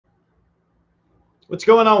What's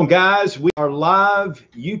going on, guys? We are live,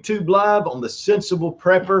 YouTube live on the Sensible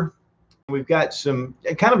Prepper. We've got some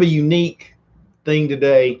kind of a unique thing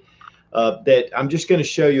today that I'm just going to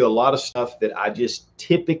show you a lot of stuff that I just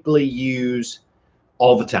typically use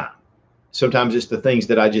all the time. Sometimes it's the things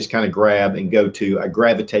that I just kind of grab and go to, I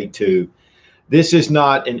gravitate to. This is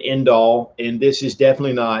not an end all, and this is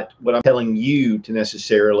definitely not what I'm telling you to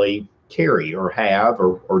necessarily carry or have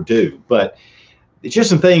or do, but it's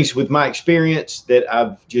just some things with my experience that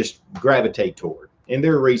I've just gravitate toward, and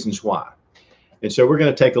there are reasons why. And so we're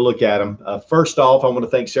going to take a look at them. First off, I want to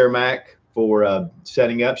thank Sarah Mack for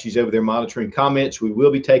setting up. She's over there monitoring comments. We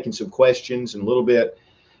will be taking some questions in a little bit.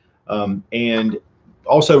 And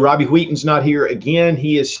also, Robbie Wheaton's not here again.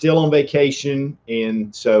 He is still on vacation.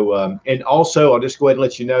 And so, and also, I'll just go ahead and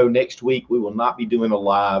let you know, next week we will not be doing a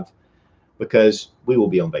live because we will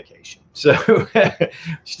be on vacation. So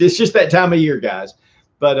it's just that time of year, guys.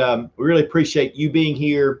 But we really appreciate you being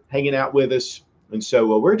here, hanging out with us. And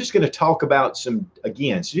so we're just going to talk about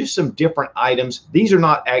just some different items. These are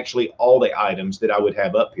not actually all the items that I would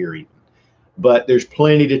have up here even, but there's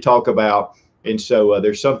plenty to talk about. And so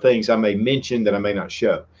there's some things I may mention that I may not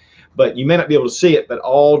show, but you may not be able to see it, but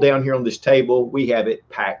all down here on this table, we have it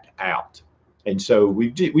packed out. And so we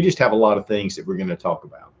just have a lot of things that we're going to talk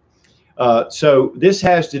about. So this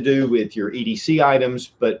has to do with your EDC items,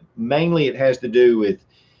 but mainly it has to do with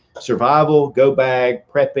survival, go bag,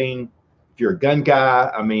 prepping. If you're a gun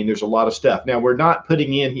guy, I mean, there's a lot of stuff. Now, we're not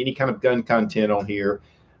putting in any kind of gun content on here,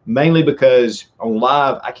 mainly because on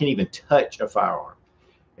live, I can't even touch a firearm.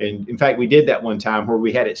 And in fact, we did that one time where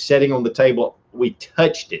we had it setting on the table. We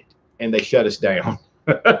touched it and they shut us down.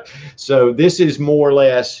 So this is more or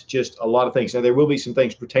less just a lot of things. Now, there will be some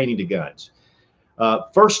things pertaining to guns.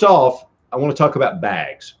 First off, I want to talk about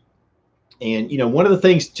bags. And, you know, one of the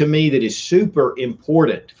things to me that is super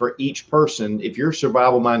important for each person, if you're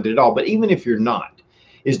survival minded at all, but even if you're not,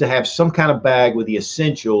 is to have some kind of bag with the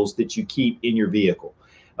essentials that you keep in your vehicle.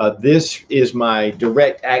 This is my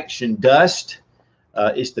direct action dust.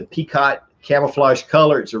 It's the peacock camouflage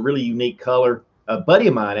color. It's a really unique color. A buddy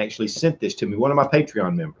of mine actually sent this to me, one of my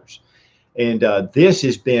Patreon members. And this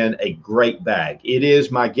has been a great bag. It is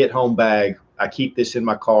my get home bag. I keep this in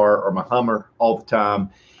my car or my Hummer all the time.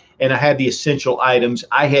 And I have the essential items.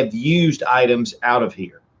 I have used items out of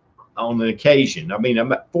here on an occasion. I mean,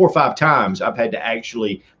 4 or 5 times I've had to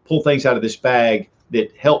actually pull things out of this bag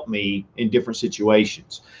that help me in different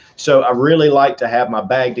situations. So I really like to have my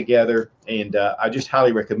bag together, and I just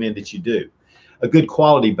highly recommend that you do. A good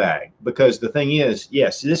quality bag, because the thing is,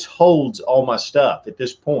 yes, this holds all my stuff at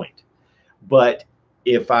this point. But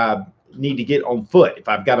if I need to get on foot, if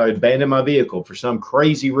I've got to abandon my vehicle for some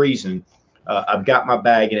crazy reason, I've got my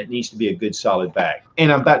bag, and it needs to be a good solid bag.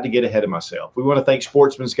 And I'm about to get ahead of myself. We want to thank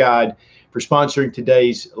Sportsman's Guide for sponsoring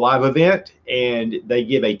today's live event, and they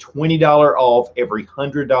give a $20 off every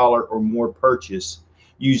 $100 or more purchase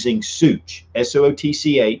using Sootch,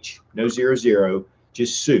 S-O-O-T-C-H, no 00,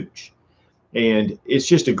 just Sootch. And it's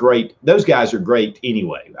just those guys are great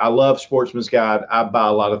anyway. I love Sportsman's Guide. I buy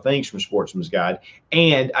a lot of things from Sportsman's Guide,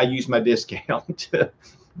 and I use my discount.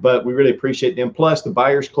 But we really appreciate them. Plus, the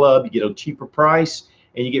Buyers Club, you get a cheaper price,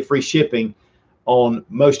 and you get free shipping on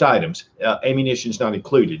most items. Ammunition's not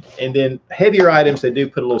included. And then heavier items, they do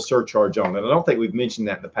put a little surcharge on it. I don't think we've mentioned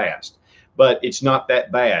that in the past, but it's not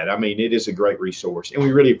that bad. I mean, it is a great resource, and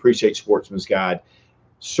we really appreciate Sportsman's Guide.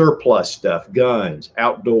 Surplus stuff, guns,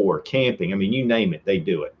 outdoor, camping. I mean, you name it, they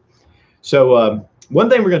do it. So one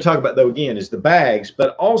thing we're going to talk about, though, again, is the bags,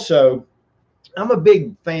 but also I'm a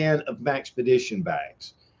big fan of Maxpedition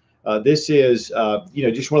bags. This is, you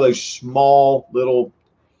know, just one of those small little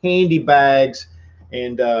handy bags.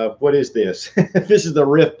 And what is this? This is the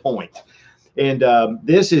Rift Point. And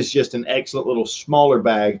this is just an excellent little smaller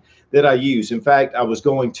bag that I use. In fact, I was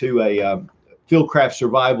going to a Fieldcraft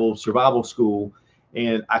survival school,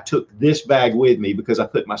 and I took this bag with me because I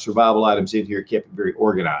put my survival items in here. It kept it very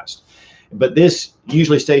organized. But this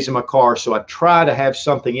usually stays in my car, so I try to have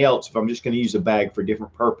something else if I'm just going to use a bag for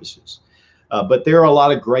different purposes. But there are a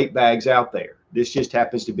lot of great bags out there. This just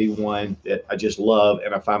happens to be one that I just love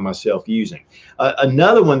and I find myself using.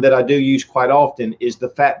 Another one that I do use quite often is the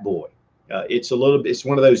Fat Boy. It's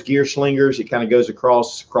one of those gear slingers. It kind of goes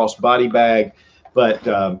across body bag, but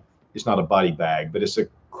it's not a body bag, but it's a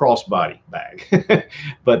crossbody bag.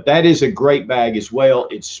 But that is a great bag as well.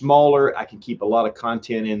 It's smaller. I can keep a lot of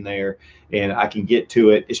content in there, and I can get to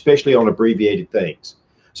it, especially on abbreviated things.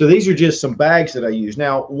 So these are just some bags that I use.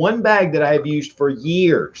 Now, one bag that I have used for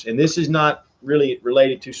years, and this is not really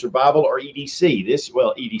related to survival or EDC.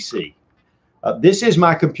 EDC. This is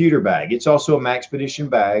my computer bag. It's also a Maxpedition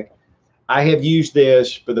bag. I have used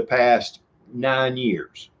this for the past 9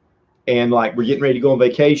 years. And like we're getting ready to go on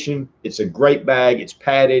vacation. It's a great bag. It's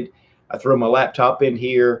padded. I throw my laptop in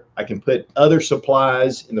here. I can put other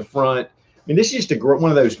supplies in the front. I mean, this is just one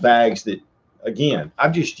of those bags that, again,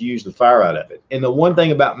 I've just used the fire out of it. And the one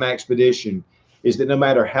thing about Maxpedition is that no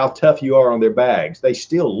matter how tough you are on their bags, they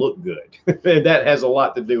still look good. That has a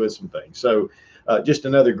lot to do with some things. So just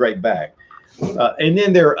another great bag. And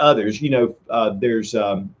then there are others, you know, there's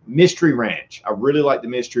Mystery Ranch. I really like the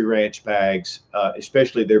Mystery Ranch bags,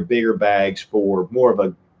 especially their bigger bags for more of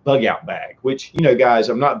a bug out bag, which, you know, guys,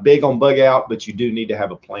 I'm not big on bug out, but you do need to have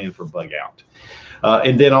a plan for bug out.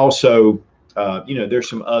 And then also, you know, there's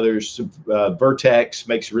some others. Vertex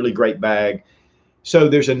makes a really great bag. So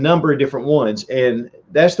there's a number of different ones. And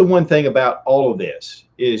that's the one thing about all of this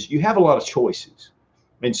is you have a lot of choices.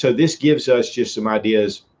 And so this gives us just some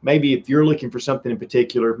ideas. Maybe if you're looking for something in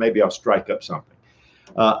particular, maybe I'll strike up something.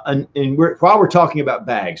 And while we're talking about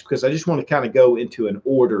bags, because I just want to kind of go into an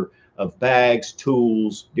order of bags,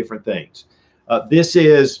 tools, different things. This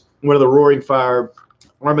is one of the Roaring Fire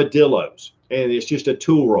armadillos, and it's just a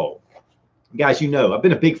tool roll. Guys, you know, I've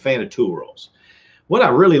been a big fan of tool rolls. What I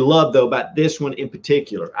really love, though, about this one in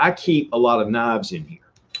particular, I keep a lot of knives in here.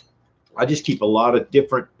 I just keep a lot of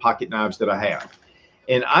different pocket knives that I have.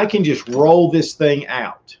 And I can just roll this thing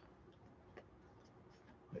out.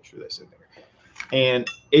 Make sure that's in there. And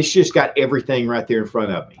it's just got everything right there in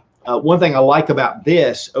front of me. One thing I like about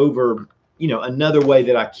this over, you know, another way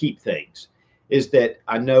that I keep things is that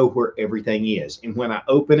I know where everything is. And when I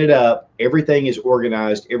open it up, everything is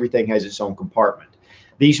organized. Everything has its own compartment.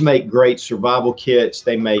 These make great survival kits.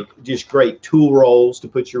 They make just great tool rolls to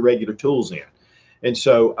put your regular tools in. And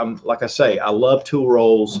so, like I say, I love tool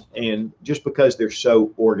rolls, and just because they're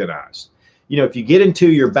so organized. You know, if you get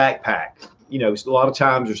into your backpack, you know, a lot of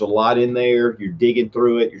times there's a lot in there. You're digging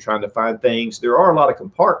through it. You're trying to find things. There are a lot of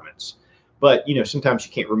compartments, but, you know, sometimes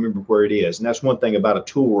you can't remember where it is. And that's one thing about a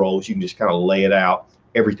tool roll is you can just kind of lay it out.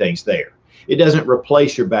 Everything's there. It doesn't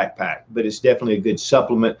replace your backpack, but it's definitely a good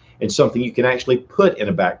supplement and something you can actually put in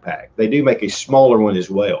a backpack. They do make a smaller one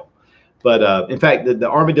as well. But in fact, the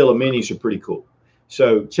Armadillo Minis are pretty cool.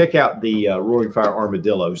 So check out the Roaring Fire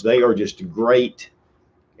Armadillos. They are just great,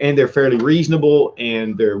 and they're fairly reasonable,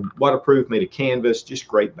 and they're waterproof, made of canvas, just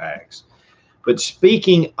great bags. But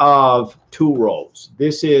speaking of tool rolls,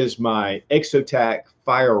 this is my Exotac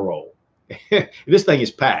Fire Roll. This thing is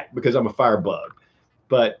packed because I'm a fire bug,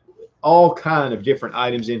 but all kind of different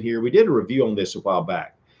items in here. We did a review on this a while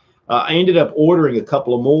back. I ended up ordering a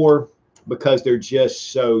couple of more because they're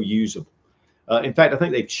just so usable. In fact, I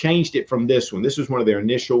think they've changed it from this one. This was one of their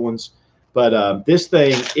initial ones. But this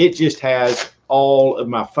thing, it just has all of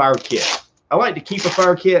my fire kit. I like to keep a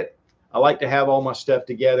fire kit. I like to have all my stuff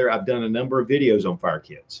together. I've done a number of videos on fire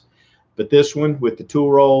kits. But this one with the tool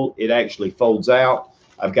roll, it actually folds out.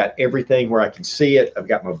 I've got everything where I can see it. I've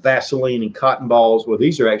got my Vaseline and cotton balls. Well,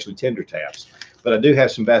 these are actually tender taps. But I do have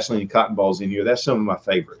some Vaseline and cotton balls in here. That's some of my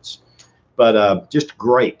favorites. But just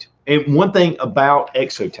great. And one thing about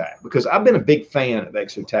Exotac, because I've been a big fan of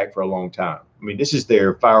Exotac for a long time. I mean, this is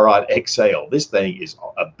their Fire Rod XL. This thing is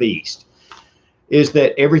a beast. Is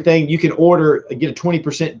that everything you can order, get a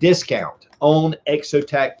 20% discount on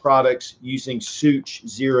Exotac products using Sootch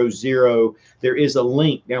 00. There is a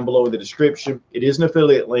link down below in the description. It is an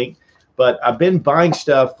affiliate link, but I've been buying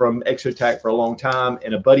stuff from Exotac for a long time,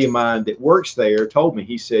 and a buddy of mine that works there told me,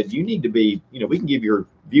 he said, you need to be, you know, we can give your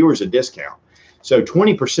viewers a discount. So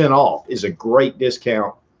 20% off is a great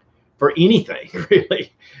discount for anything,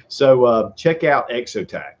 really. So check out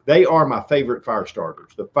Exotac. They are my favorite fire starters.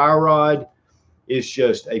 The Fire Rod is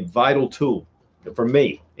just a vital tool for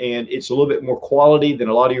me, and it's a little bit more quality than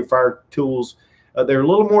a lot of your fire tools. They're a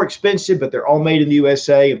little more expensive, but they're all made in the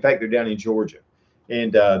USA. In fact, they're down in Georgia.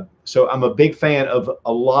 And so I'm a big fan of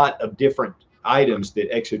a lot of different items that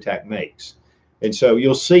Exotac makes. And so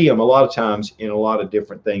you'll see them a lot of times in a lot of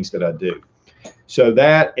different things that I do. So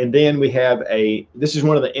that, and then we have this is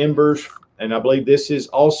one of the Embers, and I believe this is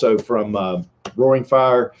also from Roaring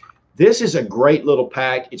Fire. This is a great little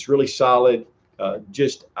pack. It's really solid.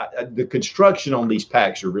 The construction on these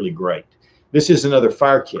packs are really great. This is another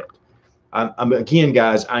fire kit. Again,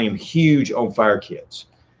 guys, I am huge on fire kits.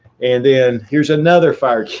 And then here's another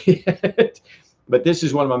fire kit. But this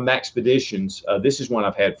is one of my Maxpeditions. This is one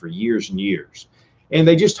I've had for years and years. And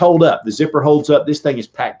they just hold up. The zipper holds up. This thing is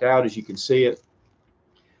packed out, as you can see it.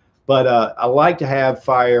 But I like to have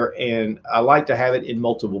fire, and I like to have it in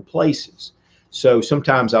multiple places. So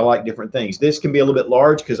sometimes I like different things. This can be a little bit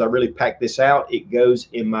large because I really pack this out. It goes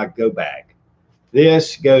in my go bag.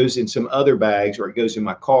 This goes in some other bags, or it goes in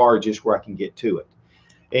my car just where I can get to it.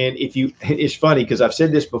 And if you, it's funny because I've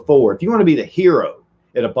said this before, if you want to be the hero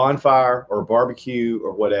at a bonfire or a barbecue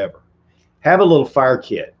or whatever, have a little fire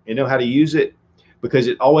kit and know how to use it, because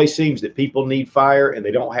it always seems that people need fire and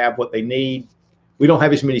they don't have what they need. We don't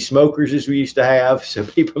have as many smokers as we used to have, so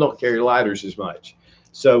people don't carry lighters as much.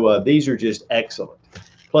 So these are just excellent.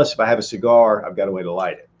 Plus, if I have a cigar, I've got a way to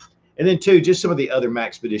light it. And then too, just some of the other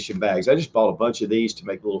Maxpedition bags. I just bought a bunch of these to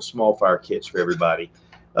make little small fire kits for everybody.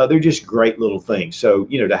 They're just great little things. So,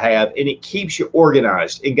 you know, to have, and it keeps you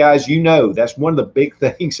organized. And guys, you know, that's one of the big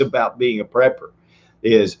things about being a prepper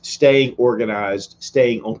is staying organized,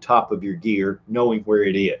 staying on top of your gear, knowing where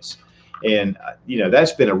it is. And, you know,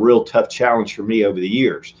 that's been a real tough challenge for me over the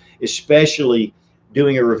years, especially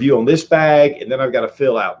doing a review on this bag, and then I've got to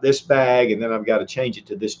fill out this bag, and then I've got to change it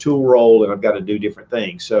to this tool roll, and I've got to do different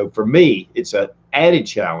things. So for me, it's an added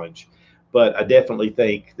challenge, but I definitely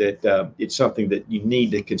think that it's something that you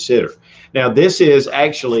need to consider. Now, this is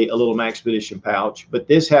actually a little Maxpedition pouch, but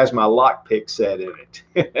this has my lockpick set in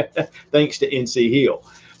it, thanks to NC Hill.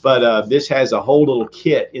 But this has a whole little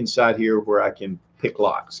kit inside here where I can pick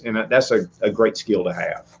locks, and that's a great skill to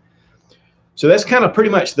have. So that's kind of pretty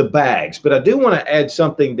much the bags, but I do want to add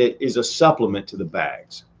something that is a supplement to the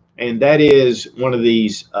bags, and that is one of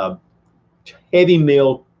these heavy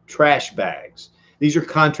mill trash bags. These are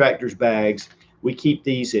contractors' bags. We keep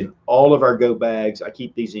these in all of our go bags. I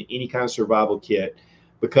keep these in any kind of survival kit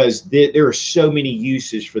because there are so many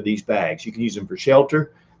uses for these bags. You can use them for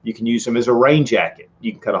shelter. You can use them as a rain jacket.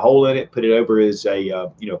 You can cut a hole in it, put it over as a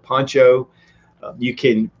you know, poncho. You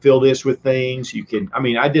can fill this with things. You can, I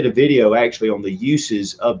mean, I did a video actually on the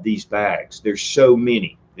uses of these bags. There's so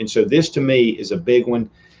many. And so this to me is a big one.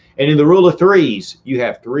 And in the rule of threes, you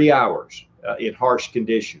have 3 hours in harsh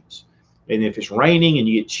conditions. And if it's raining and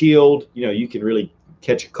you get chilled, you know, you can really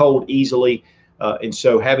catch a cold easily. And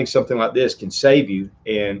so having something like this can save you,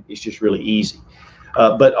 and it's just really easy.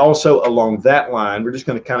 But also along that line, we're just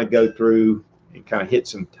going to kind of go through and kind of hit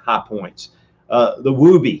some high points. The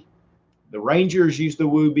Wooby. The Rangers use the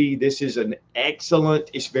Wooby. This is an excellent,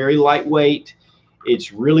 it's very lightweight.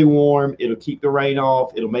 It's really warm. It'll keep the rain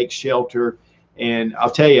off. It'll make shelter. And I'll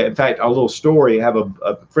tell you, in fact, a little story. I have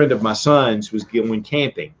a friend of my son's was going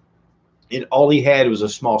camping, and all he had was a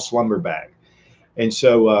small slumber bag. And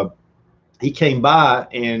so he came by,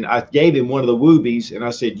 and I gave him one of the Woobies, and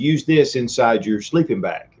I said, use this inside your sleeping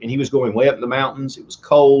bag. And he was going way up in the mountains. It was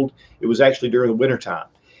cold. It was actually during the wintertime.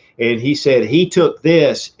 And he said he took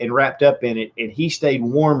this and wrapped up in it, and he stayed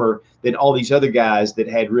warmer than all these other guys that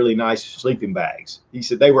had really nice sleeping bags. He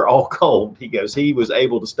said they were all cold. He goes, he was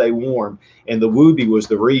able to stay warm, and the Wooby was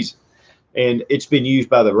the reason. And it's been used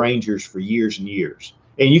by the Rangers for years and years.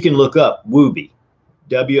 And you can look up Wooby,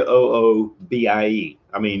 W-O-O-B-I-E.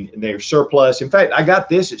 I mean, they're surplus. In fact, I got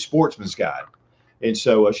this at Sportsman's Guide. And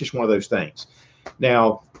so it's just one of those things.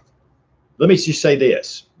 Now, let me just say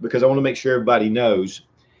this, because I want to make sure everybody knows.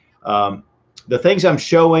 The things I'm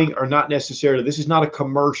showing are not necessarily, this is not a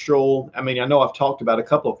commercial. I mean, I know I've talked about a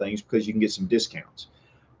couple of things because you can get some discounts,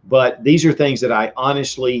 but these are things that I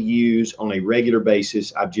honestly use on a regular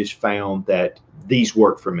basis. I've just found that these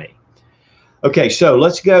work for me. Okay, so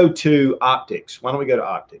let's go to optics. Why don't we go to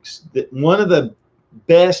optics? One of the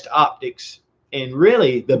best optics, and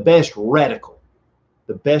really the best reticle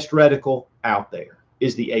out there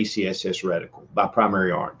is the ACSS reticle by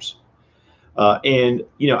Primary Arms. And,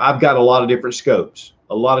 you know, I've got a lot of different scopes,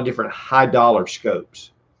 a lot of different high dollar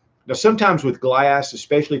scopes. Now, sometimes with glass,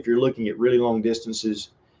 especially if you're looking at really long distances,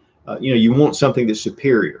 you know, you want something that's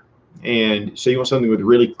superior. And so you want something with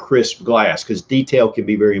really crisp glass because detail can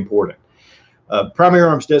be very important. Primary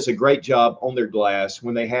Arms does a great job on their glass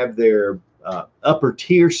when they have their upper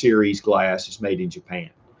tier series glass. It's made in Japan.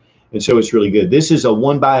 And so it's really good. This is a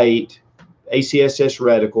 1x8 ACSS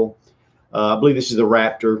reticle. I believe this is the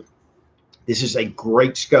Raptor. This is a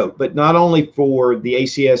great scope, but not only for the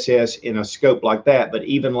ACSS in a scope like that, but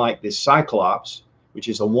even like this Cyclops, which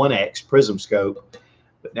is a 1X prism scope.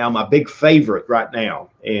 But now my big favorite right now,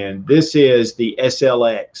 and this is the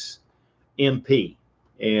SLX MP,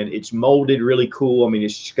 and it's molded really cool. I mean,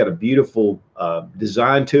 it's just got a beautiful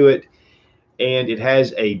design to it, and it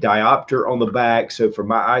has a diopter on the back. So for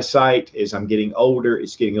my eyesight, as I'm getting older,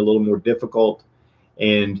 it's getting a little more difficult.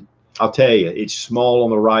 And I'll tell you, it's small on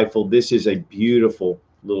the rifle. This is a beautiful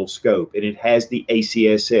little scope, and it has the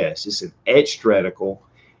ACSS. It's an etched reticle,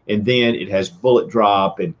 and then it has bullet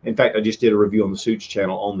drop. And in fact, I just did a review on the Sootch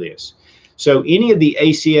channel on this. So any of the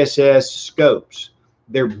ACSS scopes,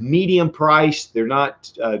 they're medium priced. They're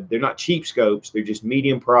not cheap scopes. They're just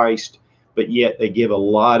medium priced, but yet they give a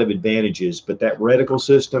lot of advantages. But that reticle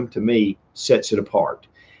system, to me, sets it apart.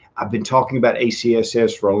 I've been talking about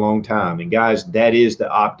ACSS for a long time. And guys, that is the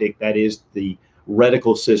optic, that is the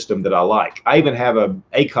reticle system that I like. I even have a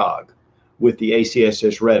ACOG with the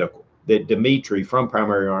ACSS reticle that Dimitri from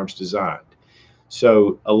Primary Arms designed.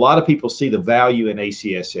 So a lot of people see the value in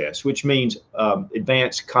ACSS, which means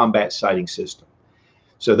Advanced Combat Sighting System.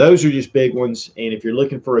 So those are just big ones. And if you're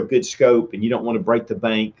looking for a good scope and you don't want to break the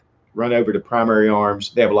bank, run over to Primary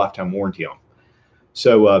Arms. They have a lifetime warranty on them.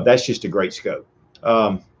 So that's just a great scope.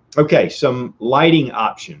 Okay, some lighting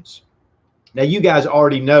options. Now, you guys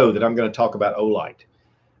already know that I'm going to talk about Olight,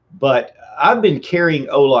 but I've been carrying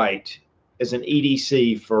Olight as an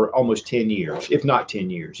EDC for almost 10 years, if not 10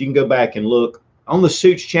 years. You can go back and look on the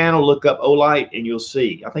Sootch channel, look up Olight, and you'll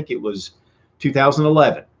see. I think it was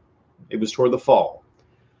 2011. It was toward the fall.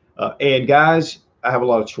 And guys, I have a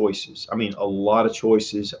lot of choices. I mean, a lot of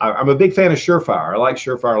choices. I'm a big fan of Surefire. I like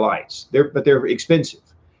Surefire lights. But they're expensive.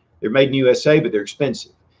 They're made in USA, but they're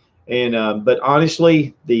expensive. And but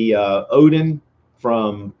honestly, the Odin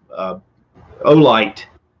from Olight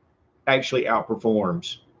actually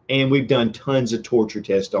outperforms. And we've done tons of torture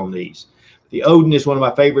tests on these. The Odin is one of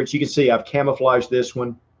my favorites. You can see I've camouflaged this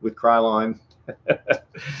one with Krylon.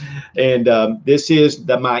 And this is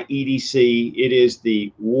my EDC. It is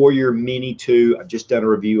the Warrior Mini 2. I've just done a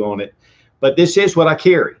review on it. But this is what I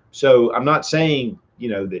carry. So I'm not saying, you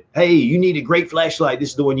know, that, hey, you need a great flashlight, this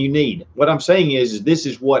is the one you need. What I'm saying is this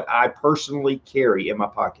is what I personally carry in my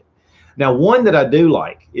pocket. Now, one that I do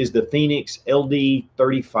like is the Phoenix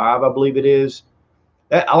LD35, I believe it is.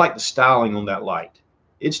 I like the styling on that light.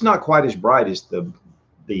 It's not quite as bright as the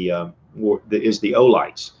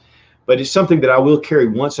Olights, but it's something that I will carry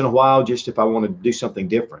once in a while just if I want to do something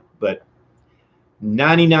different. But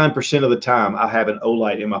 99% of the time, I have an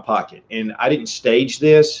Olight in my pocket. And I didn't stage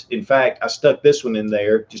this. In fact, I stuck this one in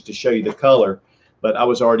there just to show you the color, but I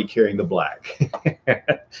was already carrying the black.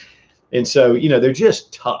 And so, you know, they're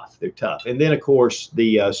just tough. They're tough. And then, of course,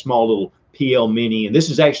 the small little PL Mini. And this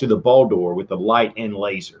is actually the Baldor with the light and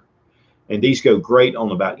laser. And these go great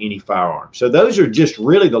on about any firearm. So those are just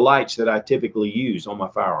really the lights that I typically use on my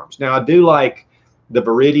firearms. Now, I do like the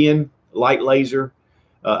Viridian light laser.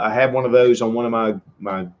 I have one of those on one of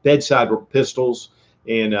my bedside pistols.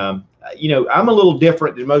 And, you know, I'm a little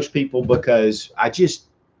different than most people because I just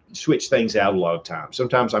switch things out a lot of times.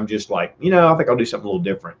 Sometimes I'm just like, you know, I think I'll do something a little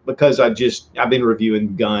different because I've been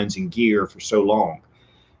reviewing guns and gear for so long.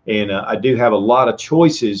 And I do have a lot of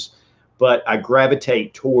choices, but I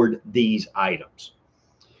gravitate toward these items.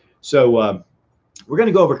 So we're going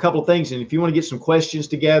to go over a couple of things. And if you want to get some questions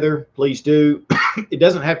together, please do. It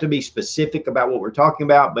doesn't have to be specific about what we're talking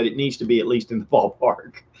about, but it needs to be at least in the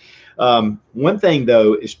ballpark. One thing,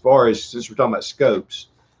 though, as far as since we're talking about scopes,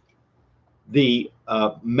 the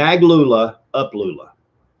Maglula Uplula.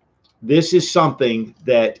 This is something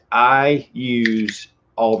that I use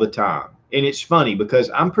all the time. And it's funny because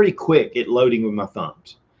I'm pretty quick at loading with my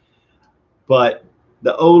thumbs. But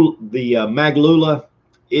the Maglula,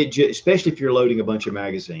 especially if you're loading a bunch of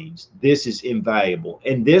magazines, this is invaluable.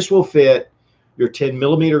 And this will fit your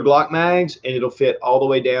 10mm Glock mags, and it'll fit all the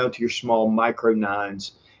way down to your small micro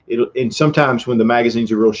 9s. And sometimes when the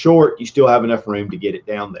magazines are real short, you still have enough room to get it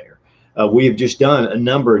down there. We have just done a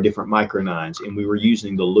number of different micro 9s, and we were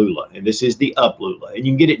using the Lula. And this is the Uplula. And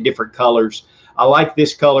you can get it in different colors. I like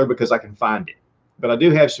this color because I can find it. But I do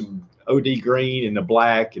have some OD green and the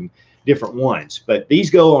black and different ones. But these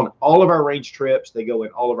go on all of our range trips. They go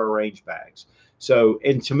in all of our range bags. So,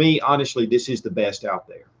 and to me, honestly, this is the best out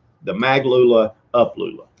there. The Maglula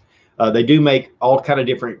Uplula. They do make all kind of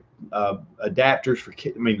different adapters for,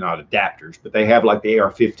 I mean, not adapters, but they have like the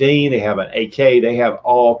AR-15, they have an AK, they have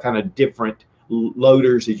all kind of different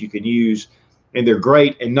loaders that you can use, and they're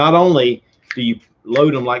great. And not only do you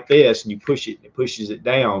load them like this and you push it, it pushes it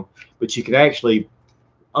down, but you can actually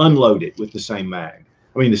unload it with the same mag.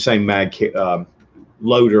 I mean, the same mag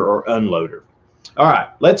loader or unloader. All right,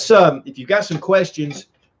 let's, if you've got some questions,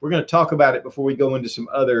 we're going to talk about it before we go into some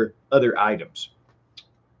other items.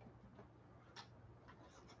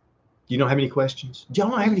 You don't have any questions? Y'all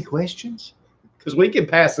don't have any questions? Because we can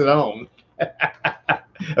pass it on.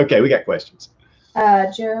 Okay, we got questions.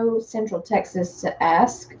 Joe, Central Texas,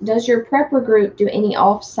 asks, does your prepper group do any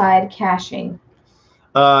offside caching?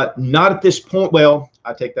 Not at this point. Well,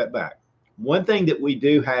 I take that back. One thing that we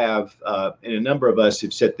do have, and a number of us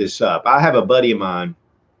have set this up, I have a buddy of mine,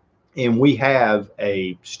 and we have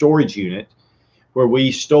a storage unit where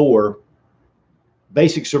we store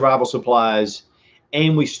basic survival supplies,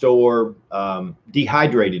 and we store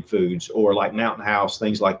dehydrated foods, or like Mountain House,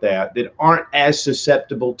 things like that, that aren't as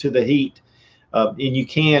susceptible to the heat. And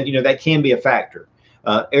you know, that can be a factor.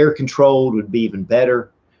 Air controlled would be even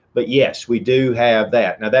better. But yes, we do have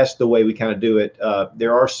that. Now that's the way we kind of do it.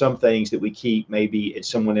 There are some things that we keep maybe at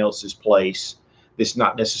someone else's place that's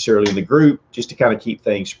not necessarily in the group, just to kind of keep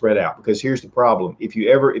things spread out. Because here's the problem: if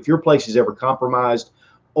your place is ever compromised,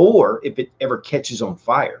 or if it ever catches on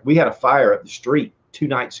fire. We had a fire up the street 2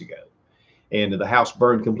 nights ago, and the house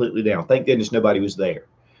burned completely down. Thank goodness nobody was there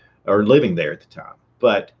or living there at the time.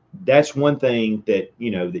 But that's one thing that,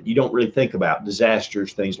 that you don't really think about,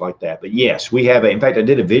 disasters, things like that. But yes, we have in fact, I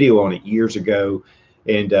did a video on it years ago,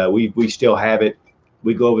 and we still have it.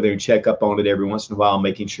 We go over there and check up on it every once in a while,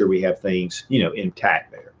 making sure we have things,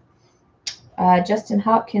 intact there. Justin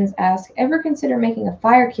Hopkins asked, ever consider making a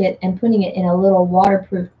fire kit and putting it in a little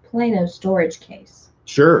waterproof Plano storage case?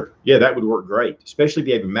 Sure. Yeah, that would work great, especially if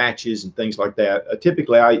you have matches and things like that.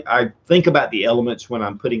 Typically, I think about the elements when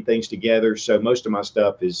I'm putting things together. So most of my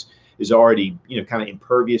stuff is already, kind of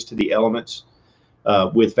impervious to the elements.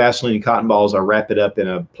 With Vaseline and cotton balls, I wrap it up in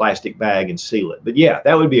a plastic bag and seal it. But yeah,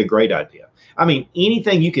 that would be a great idea. I mean,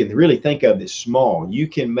 anything you can really think of that's small, you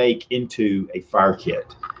can make into a fire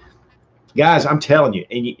kit. Guys, I'm telling you,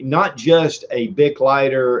 and not just a Bic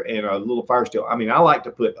lighter and a little fire steel. I mean, I like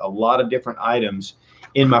to put a lot of different items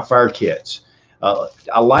in my fire kits.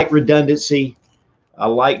 I like redundancy. I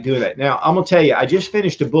like doing that. Now, I'm going to tell you, I just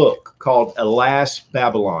finished a book called Alas,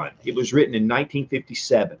 Babylon. It was written in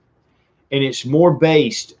 1957, and it's more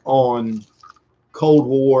based on Cold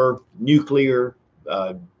War, nuclear.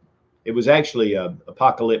 It was actually an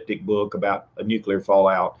apocalyptic book about a nuclear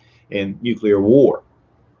fallout and nuclear war.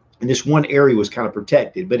 And this one area was kind of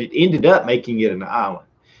protected, but it ended up making it an island.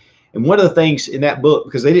 And one of the things in that book,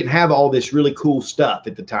 because they didn't have all this really cool stuff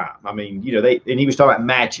at the time. I mean, and he was talking about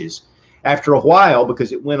matches. After a while,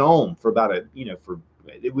 because it went on for about it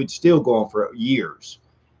would still go on for years,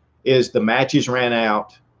 is the matches ran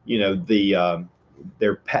out, their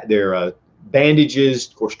bandages,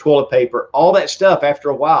 of course, toilet paper, all that stuff after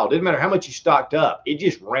a while. Didn't matter how much you stocked up, it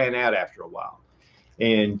just ran out after a while.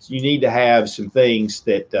 And you need to have some things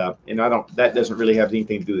that, that doesn't really have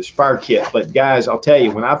anything to do with this fire kit. But guys, I'll tell you,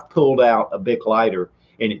 when I've pulled out a Bic lighter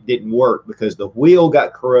and it didn't work because the wheel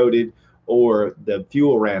got corroded or the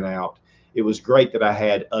fuel ran out, it was great that I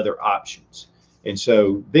had other options. And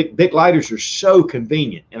so Bic lighters are so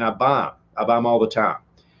convenient, and I buy them. I buy them all the time,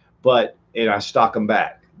 and I stock them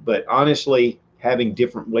back. But honestly, having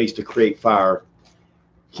different ways to create fire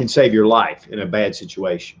can save your life in a bad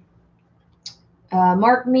situation.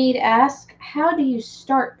 Mark Mead asks, how do you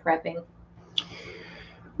start prepping?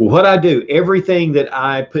 Well, what I do, everything that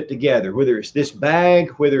I put together, whether it's this bag,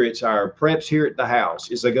 whether it's our preps here at the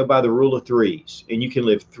house, is I go by the rule of threes. And you can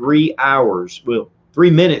live 3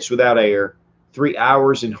 minutes without air, 3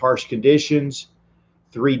 hours in harsh conditions,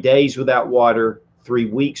 3 days without water, 3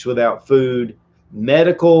 weeks without food.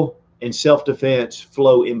 Medical and self-defense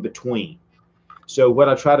flow in between. So what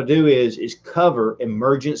I try to do is cover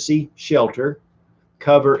emergency shelter,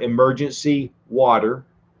 cover emergency water,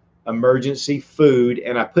 emergency food,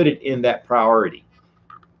 and I put it in that priority.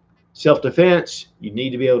 Self-defense, you need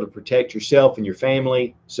to be able to protect yourself and your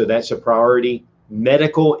family, so that's a priority.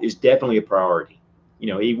 Medical is definitely a priority,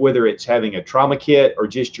 whether it's having a trauma kit or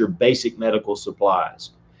just your basic medical supplies.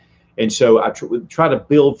 And so I try to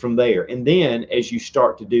build from there. And then as you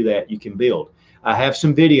start to do that, you can build. I have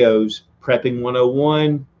some videos, Prepping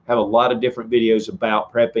 101, have a lot of different videos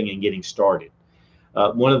about prepping and getting started.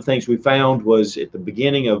 One of the things we found was at the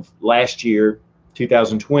beginning of last year,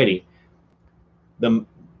 2020,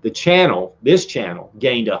 this channel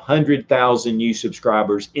gained 100,000 new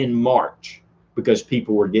subscribers in March because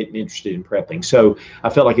people were getting interested in prepping. So I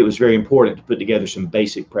felt like it was very important to put together some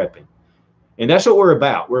basic prepping. And that's what we're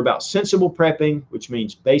about. We're about sensible prepping, which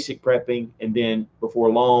means basic prepping. And then before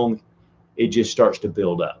long, it just starts to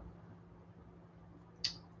build up.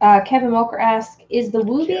 Kevin Walker asks, is the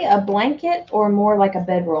Woobie a blanket or more like a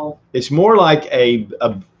bedroll? It's more like a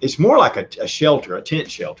shelter, a tent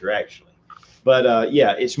shelter, actually. But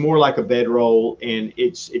yeah, it's more like a bedroll, and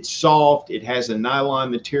it's soft. It has a nylon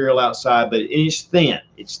material outside, but it's thin.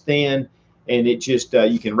 It's thin, and it just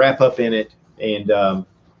you can wrap up in it, and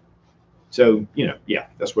so yeah,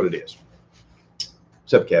 that's what it is.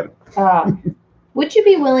 What's up, Kevin? Would you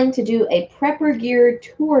be willing to do a prepper gear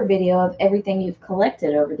tour video of everything you've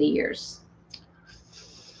collected over the years?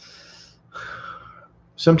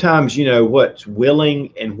 Sometimes, what's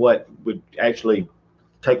willing and what would actually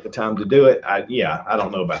take the time to do it. I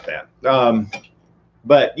don't know about that.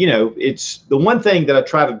 But it's the one thing that I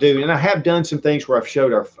try to do, and I have done some things where I've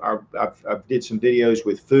showed I've did some videos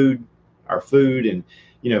with our food,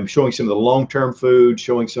 and showing some of the long-term food,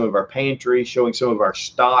 showing some of our pantry, showing some of our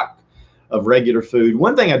stock of regular food.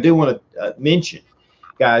 One thing I do want to mention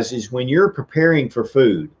guys, is when you're preparing for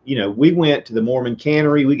food. You know, we went to the Mormon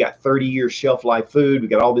cannery. We got 30-year shelf life food. We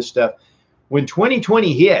got all this stuff. When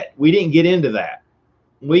 2020 hit, we didn't get into that.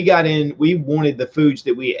 We wanted the foods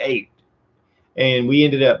that we ate. And we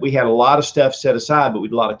had a lot of stuff set aside, but we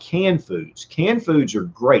had a lot of canned foods. Canned foods are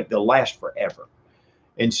great. They'll last forever.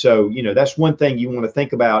 And so, you know, that's one thing you want to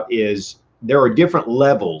think about is there are different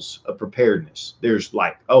levels of preparedness. There's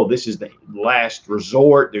like, oh, this is the last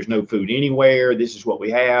resort. There's no food anywhere. This is what we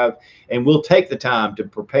have. And we'll take the time to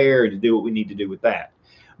prepare to do what we need to do with that.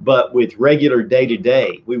 But with regular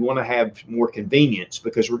day-to-day, we want to have more convenience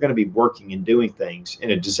because we're going to be working and doing things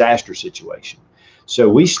in a disaster situation. So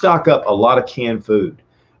we stock up a lot of canned food.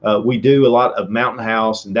 We do a lot of Mountain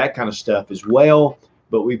House and that kind of stuff as well.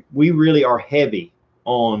 But we really are heavy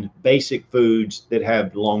on basic foods that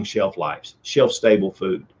have long shelf lives, shelf-stable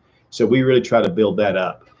food. So we really try to build that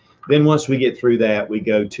up. Then once we get through that, we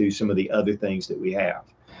go to some of the other things that we have.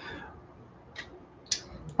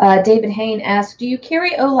 David Hain asked, do you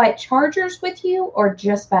carry Olight chargers with you or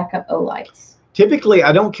just backup Olights? Typically,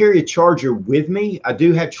 I don't carry a charger with me. I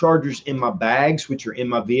do have chargers in my bags, which are in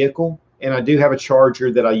my vehicle, and I do have a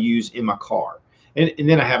charger that I use in my car. And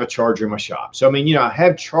then I have a charger in my shop. So, I mean, you know, I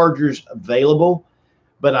have chargers available,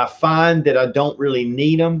 but I find that I don't really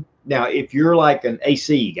need them. Now, if you're like an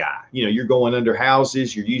AC guy, you know, you're going under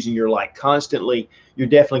houses, you're using your light constantly, you're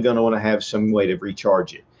definitely going to want to have some way to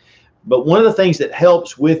recharge it. But one of the things that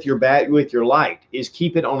helps with your light is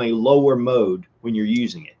keep it on a lower mode when you're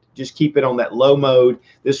using it. Just keep it on that low mode.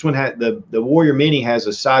 This one had the Warrior Mini has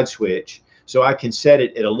a side switch, so I can set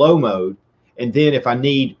it at a low mode. And then if I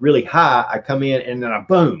need really high, I come in and then I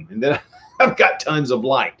boom, and then I've got tons of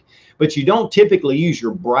light. But you don't typically use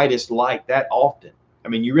your brightest light that often. I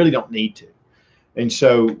mean, you really don't need to. And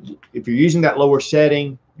so if you're using that lower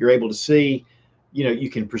setting, you're able to see, you know, you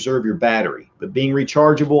can preserve your battery. But being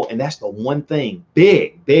rechargeable, and that's the one thing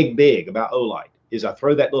big about Olight is I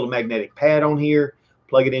throw that little magnetic pad on here,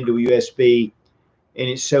 plug it into a USB, and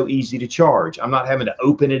it's so easy to charge. I'm not having to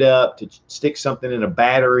open it up to stick something in a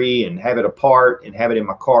battery and have it apart and have it in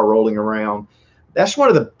my car rolling around. That's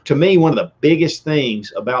to me, one of the biggest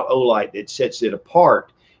things about Olight that sets it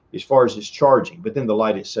apart as far as its charging, but then the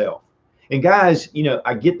light itself. And guys, you know,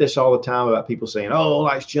 I get this all the time about people saying, oh,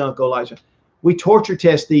 Olight's junk, Olight's junk. We torture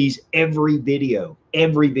test these every video.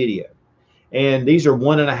 And these are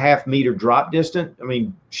 1.5 meter drop distant. I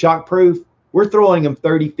mean, shock proof. We're throwing them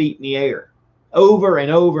 30 feet in the air over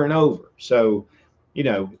and over and over. So, you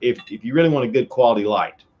know, if you really want a good quality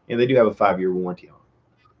light, and they do have a 5-year warranty on it.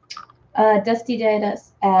 Dusty Data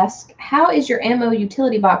asks, how is your ammo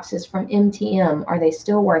utility boxes from MTM? Are they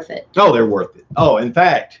still worth it? Oh, they're worth it. Oh, in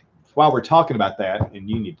fact, while we're talking about that, and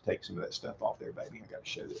you need to take some of that stuff off there, baby. I got to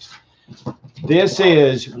show this. This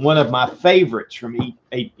is one of my favorites from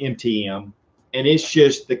MTM, and it's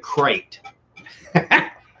just the crate.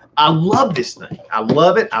 I love this thing. I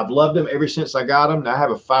love it. I've loved them ever since I got them. Now I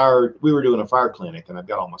have we were doing a fire clinic, and I've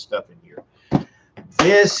got all my stuff in here.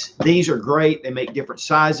 These are great. They make different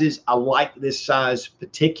sizes. I like this size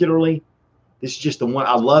particularly. This is just the one.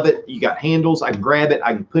 I love it. You got handles. I can grab it.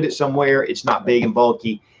 I can put it somewhere. It's not big and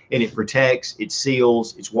bulky, and it protects. It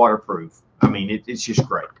seals. It's waterproof. I mean, it's just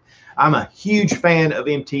great. I'm a huge fan of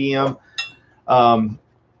MTM.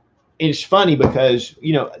 It's funny because,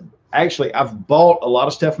 you know, actually, I've bought a lot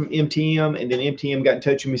of stuff from MTM, and then MTM got in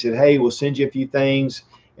touch with me and said, hey, we'll send you a few things.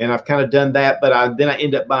 And I've kind of done that, but then I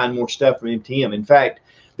end up buying more stuff from MTM. In fact,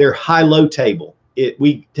 their high-low table,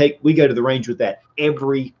 we go to the range with that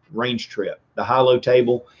every range trip, the high-low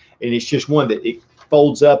table. And it's just one that it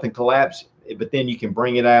folds up and collapses, but then you can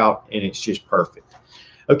bring it out, and it's just perfect.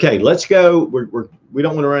 Okay, let's go. We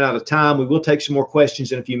don't want to run out of time. We will take some more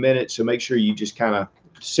questions in a few minutes, so make sure you just kind of,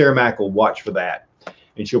 Sarah Mack will watch for that,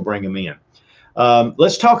 and she'll bring them in.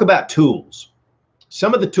 Let's talk about tools.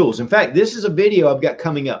 Some of the tools. In fact, this is a video I've got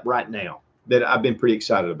coming up right now that I've been pretty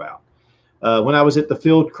excited about. When I was at the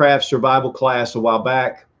Fieldcraft Survival class a while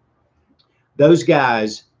back, those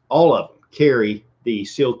guys, all of them, carry the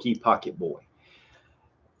Silky Pocket Boy.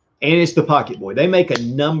 And it's the Pocket Boy. They make a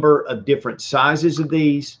number of different sizes of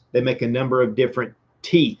these. They make a number of different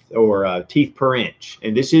teeth or teeth per inch.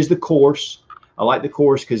 And this is the coarse. I like the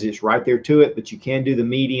coarse because it's right there to it, but you can do the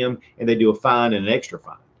medium, and they do a fine and an extra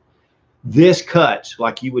fine. This cuts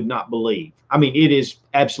like you would not believe. I mean, it is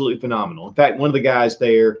absolutely phenomenal. In fact, one of the guys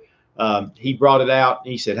there, he brought it out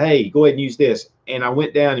and he said, hey, go ahead and use this. And I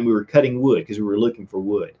went down and we were cutting wood because we were looking for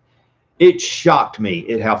wood. It shocked me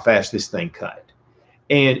at how fast this thing cut.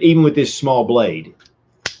 And even with this small blade,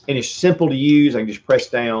 and it's simple to use. I can just press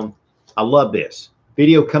down. I love this.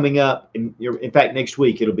 Video coming up. In fact, next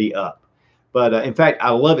week it'll be up. But in fact,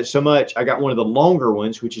 I love it so much. I got one of the longer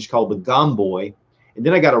ones, which is called the Gomboy. And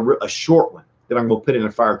then I got a short one that I'm going to put in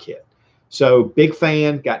a fire kit. So big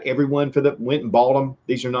fan, got everyone went and bought them.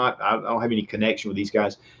 These are not, I don't have any connection with these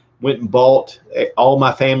guys. Went and bought all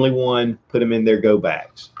my family one, put them in their go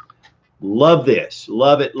bags. Love this,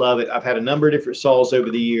 love it, love it. I've had a number of different saws over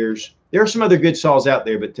the years. There are some other good saws out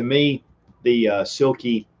there, but to me, the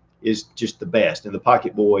Silky is just the best. And the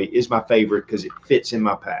Pocket Boy is my favorite because it fits in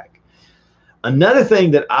my pack. Another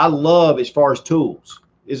thing that I love as far as tools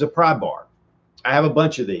is a pry bar. I have a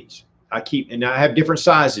bunch of these. And I have different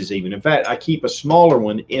sizes even. In fact, I keep a smaller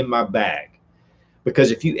one in my bag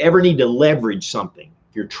because if you ever need to leverage something,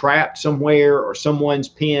 if you're trapped somewhere or someone's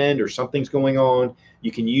pinned or something's going on,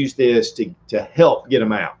 you can use this to help get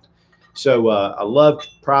them out. So I love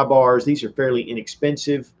pry bars. These are fairly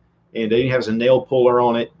inexpensive and it has a nail puller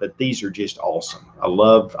on it, but these are just awesome. I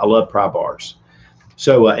love pry bars.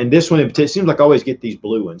 So, and this one, it seems like I always get these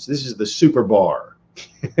blue ones. This is the Super Bar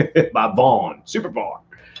by Vaughn, Super Bar.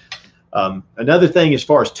 Another thing as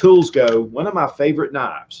far as tools go, one of my favorite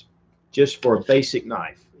knives, just for a basic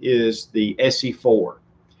knife, is the SE4.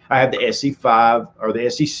 I have the SE5 or the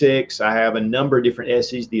SE6. I have a number of different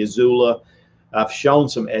SEs, the Azula. I've shown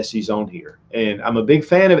some SEs on here. And I'm a big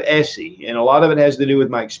fan of SE, and a lot of it has to do with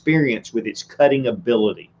my experience with its cutting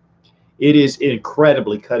ability. It is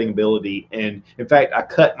incredibly cutting ability. And in fact, I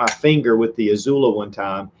cut my finger with the Azula one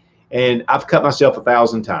time, and I've cut myself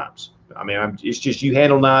 1,000 times. I mean, it's just you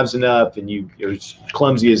handle knives enough, and you're as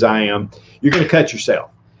clumsy as I am, you're going to cut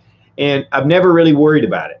yourself. And I've never really worried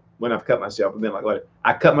about it when I've cut myself. I've been like, what?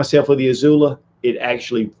 I cut myself with the Azula. It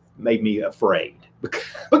actually made me afraid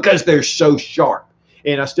because they're so sharp.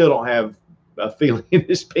 And I still don't have a feeling in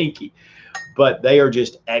this pinky, but they are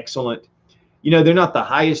just excellent. You know, they're not the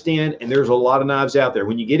highest end, and there's a lot of knives out there.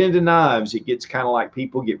 When you get into knives, it gets kind of like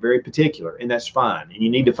people get very particular, and that's fine. And you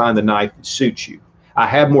need to find the knife that suits you. I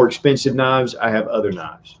have more expensive knives. I have other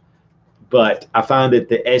knives. But I find that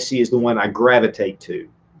the SE is the one I gravitate to,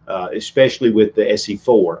 especially with the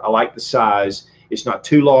SE4. I like the size. It's not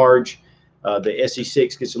too large. The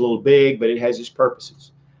SE6 gets a little big, but it has its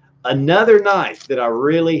purposes. Another knife that I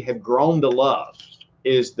really have grown to love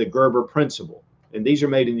is the Gerber Principal. And these are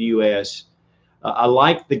made in the U.S. I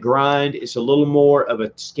like the grind. It's a little more of a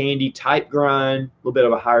Scandi type grind, a little bit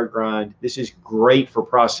of a higher grind. This is great for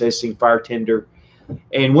processing fire tinder.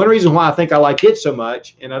 And one reason why I think I like it so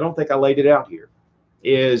much, and I don't think I laid it out here,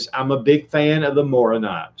 is I'm a big fan of the Mora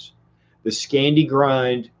knives. The Scandi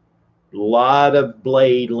grind, a lot of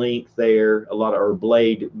blade length there, or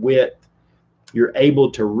blade width. You're able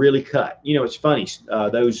to really cut. You know, it's funny.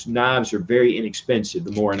 Those knives are very inexpensive,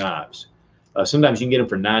 the Mora knives. Sometimes you can get them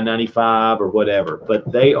for $9.95 or whatever, but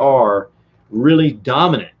they are really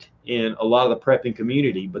dominant in a lot of the prepping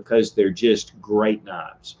community because they're just great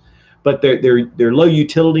knives. But they're low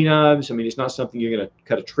utility knives. I mean, it's not something you're going to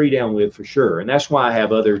cut a tree down with for sure, and that's why I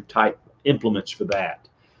have other type implements for that.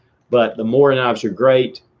 But the Mora knives are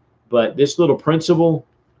great. But this little Principal,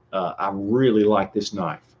 I really like this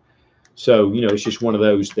knife. So, you know, it's just one of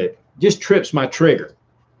those that just trips my trigger.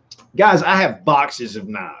 Guys, I have boxes of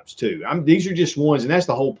knives too. These are just ones, and that's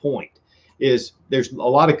the whole point, is there's a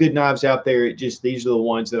lot of good knives out there. These are the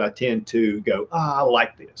ones that I tend to go, I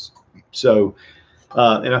like this. So,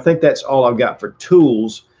 and I think that's all I've got for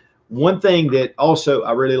tools. One thing that also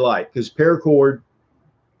I really like, because paracord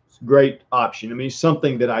is a great option. I mean, it's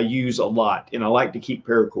something that I use a lot, and I like to keep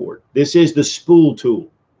paracord. This is the spool tool.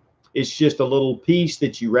 It's just a little piece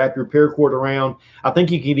that you wrap your paracord around. I think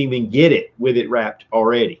you can even get it with it wrapped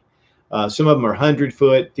already. Some of them are 100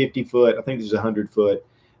 foot, 50 foot. I think this is 100 foot.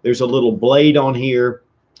 There's a little blade on here.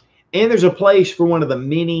 And there's a place for one of the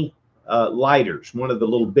mini lighters, one of the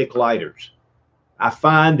little Bic lighters. I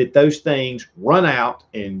find that those things run out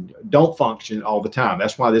and don't function all the time.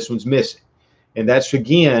 That's why this one's missing. And that's,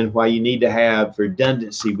 again, why you need to have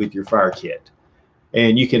redundancy with your fire kit.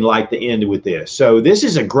 And you can light the end with this. So this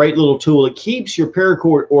is a great little tool. It keeps your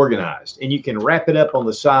paracord organized, and you can wrap it up on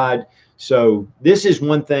the side. So this is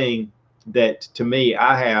one thing that, to me,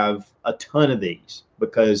 I have a ton of these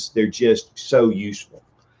because they're just so useful.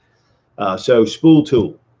 So spool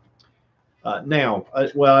tool. Now,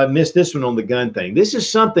 well, I missed this one on the gun thing. This is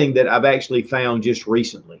something that I've actually found just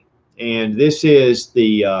recently. And this is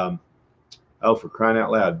the, oh, for crying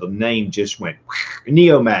out loud, the name just went,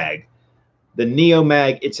 Neomag. The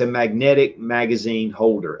Neomag, it's a magnetic magazine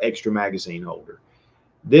holder, extra magazine holder.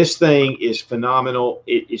 This thing is phenomenal.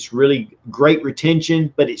 It's really great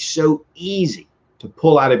retention, but it's so easy to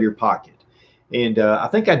pull out of your pocket. And I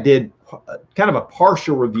think I did kind of a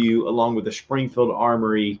partial review along with the Springfield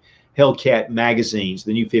Armory Hellcat magazines,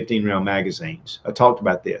 the new 15-round magazines. I talked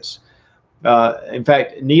about this. In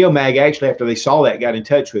fact, Neomag actually, after they saw that, got in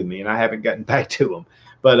touch with me, and I haven't gotten back to them.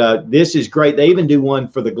 But this is great. They even do one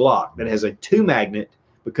for the Glock that has a 2-magnet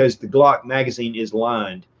because the Glock magazine is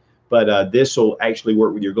lined. But this will actually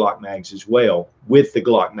work with your Glock mags as well with the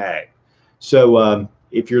Glock mag. So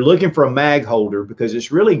if you're looking for a mag holder, because it's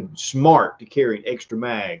really smart to carry an extra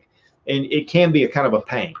mag, and it can be a kind of a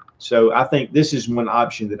pain. So I think this is one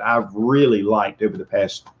option that I've really liked over the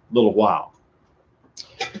past little while.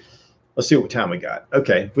 Let's see what time we got.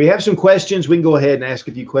 Okay, if we have some questions, we can go ahead and ask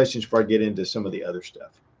a few questions before I get into some of the other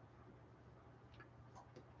stuff.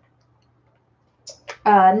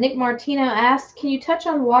 Nick Martino asks, can you touch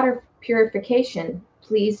on water purification,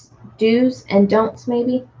 please? Do's and don'ts,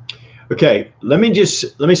 maybe? Okay, let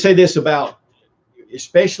me say this about,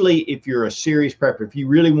 especially if you're a serious prepper, if you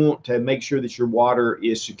really want to make sure that your water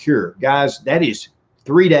is secure, guys, that is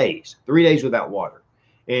 3 days without water.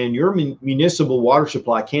 And your municipal water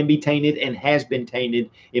supply can be tainted and has been tainted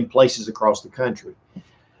in places across the country.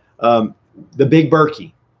 The Big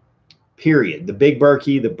Berkey, period. The Big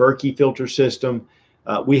Berkey, the Berkey filter system.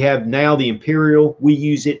 We have now the Imperial. We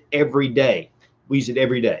use it every day. We use it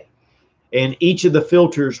every day. And each of the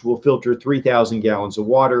filters will filter 3,000 gallons of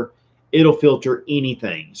water. It'll filter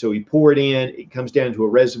anything. So we pour it in, it comes down to a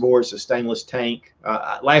reservoir. It's a stainless tank.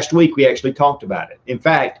 Last week, we actually talked about it. In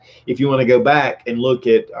fact, if you want to go back and look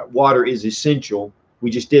at water is essential,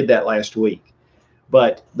 we just did that last week.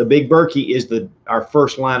 But the Big Berkey is our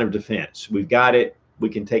first line of defense. We've got it. We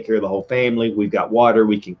can take care of the whole family. We've got water.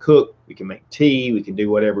 We can cook. We can make tea. We can do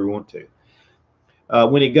whatever we want to.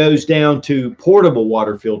 When it goes down to portable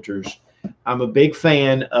water filters, I'm a big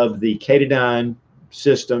fan of the Katadyn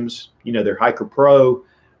systems. You know, they're Hiker Pro.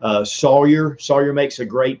 Sawyer makes a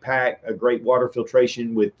great pack, a great water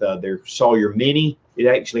filtration with their Sawyer Mini. It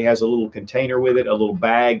actually has a little container with it, a little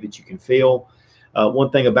bag that you can fill. One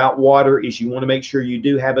thing about water is you want to make sure you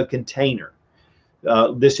do have a container.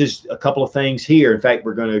 This is a couple of things here. In fact,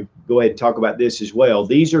 we're going to go ahead and talk about this as well.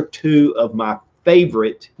 These are 2 of my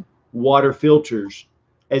favorite water filters,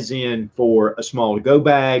 as in for a small to-go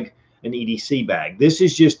bag, an EDC bag. This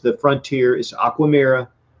is just the Frontier. It's Aquamira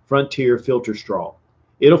Frontier filter straw.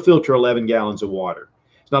 It'll filter 11 gallons of water.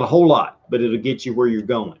 It's not a whole lot, but it'll get you where you're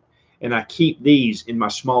going. And I keep these in my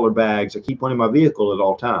smaller bags. I keep one in my vehicle at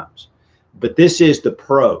all times. But this is the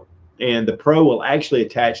Pro. And the Pro will actually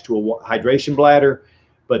attach to a hydration bladder,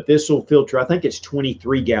 but this will filter, I think it's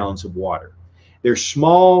 23 gallons of water. They're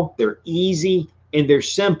small, they're easy, and they're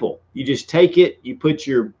simple. You just take it, you put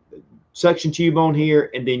your suction tube on here,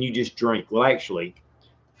 and then you just drink. Well, actually,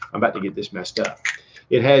 I'm about to get this messed up.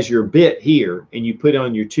 It has your bit here, and you put it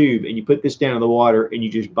on your tube, and you put this down in the water, and you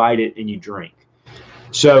just bite it, and you drink.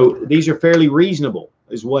 So these are fairly reasonable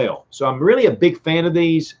as well. So I'm really a big fan of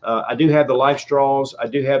these. I do have the Life Straws. I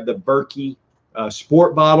do have the Berkey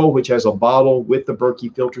Sport bottle, which has a bottle with the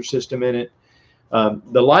Berkey filter system in it.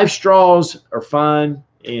 The Life Straws are fine,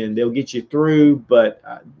 and they'll get you through, but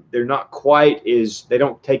they're not quite as, they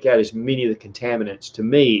don't take out as many of the contaminants to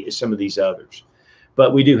me as some of these others.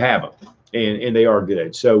 But we do have them, and they are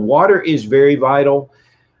good. So water is very vital.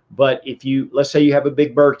 But if you, let's say you have a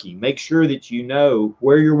Big Berkey, make sure that you know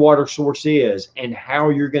where your water source is and how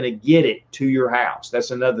you're going to get it to your house.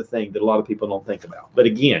 That's another thing that a lot of people don't think about. But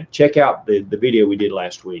again, check out the video we did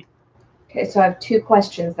last week. Okay, so I have 2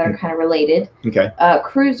 questions that are kind of related. Okay.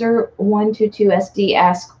 Cruiser122SD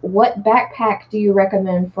asks, what backpack do you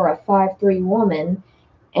recommend for a 5'3" woman?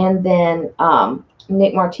 And then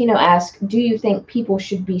Nick Martino asks, do you think people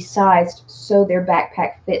should be sized so their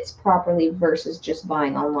backpack fits properly versus just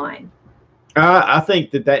buying online? I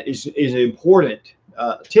think that is important.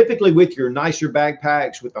 Typically with your nicer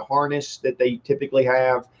backpacks, with the harness that they typically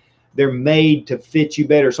have, they're made to fit you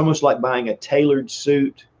better. It's almost like buying a tailored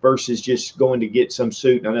suit versus just going to get some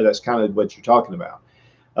suit. And I know that's kind of what you're talking about.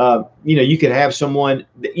 You know, you could have someone,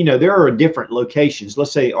 you know, there are different locations.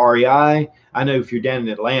 Let's say REI. I know if you're down in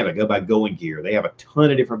Atlanta, go by Going Gear. They have a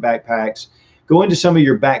ton of different backpacks. Go into some of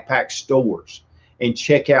your backpack stores and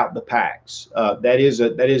check out the packs. That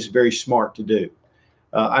is very smart to do.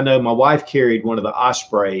 I know my wife carried one of the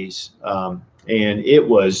Ospreys, and it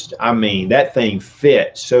was, I mean, that thing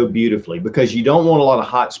fit so beautifully because you don't want a lot of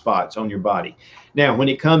hot spots on your body. Now, when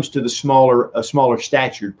it comes to a smaller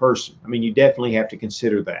statured person, I mean, you definitely have to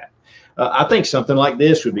consider that. I think something like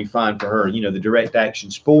this would be fine for her, you know, the Direct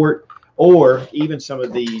Action Sport, or even some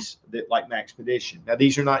of these that like Maxpedition. Now,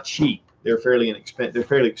 these are not cheap. They're fairly inexpensive. They're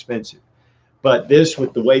fairly expensive. But this,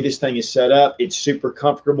 with the way this thing is set up, it's super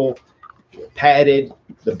comfortable, padded.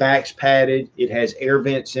 The back's padded. It has air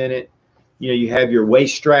vents in it. You know, you have your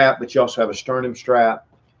waist strap, but you also have a sternum strap.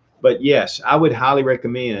 But yes, I would highly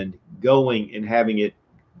recommend going and having it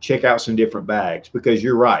check out some different bags, because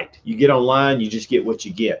you're right. You get online, you just get what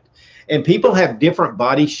you get. And people have different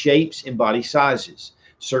body shapes and body sizes.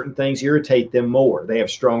 Certain things irritate them more. They have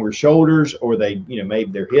stronger shoulders, or they, you know,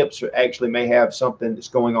 maybe their hips actually may have something that's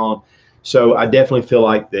going on. So I definitely feel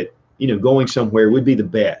like that, you know, going somewhere would be the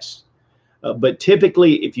best. But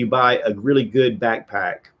typically, if you buy a really good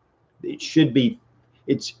backpack, it should be,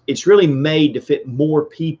 it's really made to fit more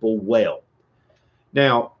people well.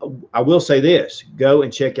 Now, I will say this, go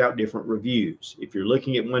and check out different reviews. If you're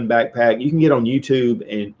looking at one backpack, you can get on YouTube,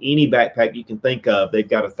 and any backpack you can think of, they've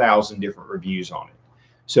got 1,000 different reviews on it.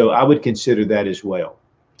 So I would consider that as well.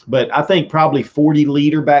 But I think probably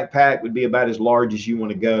 40-liter backpack would be about as large as you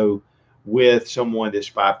want to go with someone that's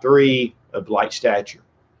 5'3", of light stature.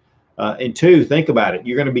 And two, think about it.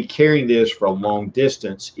 You're going to be carrying this for a long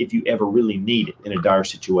distance if you ever really need it in a dire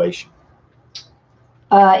situation.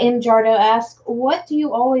 M. Jardo asks, what do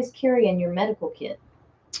you always carry in your medical kit?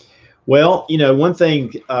 Well, you know, one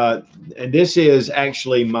thing, and this is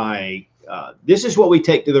actually my, this is what we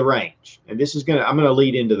take to the range. And this is I'm going to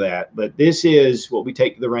lead into that. But this is what we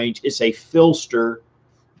take to the range. It's a Filster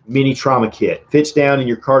mini trauma kit. Fits down in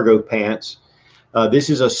your cargo pants. This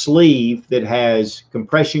is a sleeve that has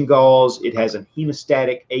compression gauze. It has a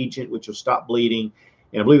hemostatic agent, which will stop bleeding.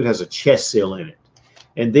 And I believe it has a chest seal in it.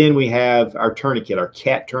 And then we have our tourniquet, our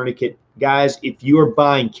cat tourniquet. Guys, if you are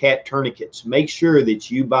buying cat tourniquets, make sure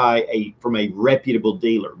that you buy from a reputable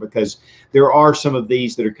dealer, because there are some of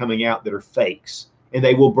these that are coming out that are fakes, and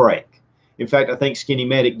they will break. In fact, I think Skinny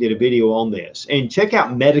Medic did a video on this. And check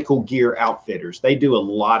out Medical Gear Outfitters. They do a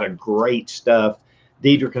lot of great stuff.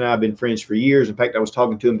 Diedrich and I have been friends for years. In fact, I was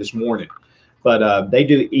talking to him this morning. But they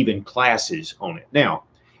do even classes on it. Now,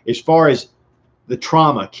 as far as the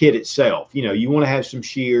trauma kit itself, you know, you want to have some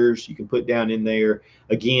shears you can put down in there.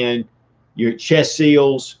 Again, your chest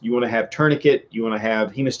seals, you want to have tourniquet, you want to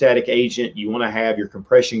have hemostatic agent, you want to have your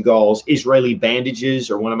compression gauze. Israeli bandages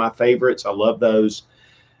are one of my favorites. I love those.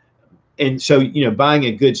 And so, you know, buying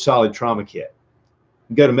a good solid trauma kit.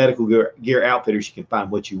 Go to Medical Gear Outfitters, you can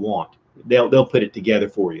find what you want. They'll put it together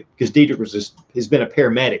for you, because Diedrich has been a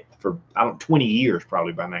paramedic for 20 years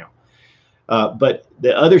probably by now. But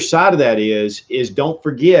the other side of that is don't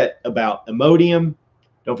forget about Imodium.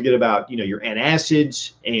 Don't forget about, you know, your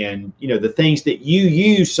antacids and, you know, the things that you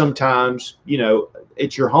use sometimes, you know,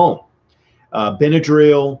 at your home.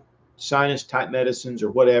 Benadryl, sinus type medicines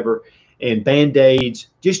or whatever, and Band-Aids,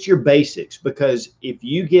 just your basics. Because if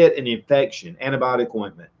you get an infection, antibiotic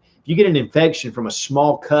ointment, if you get an infection from a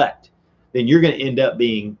small cut, then you're going to end up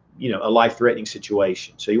being, you know, a life-threatening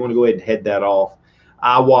situation. So you want to go ahead and head that off.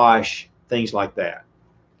 Eye wash, things like that.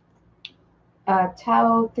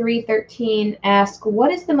 Tao 313 asks, what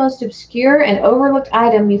is the most obscure and overlooked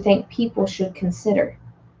item you think people should consider?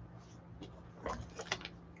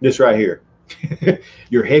 This right here,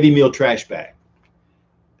 your heavy meal trash bag.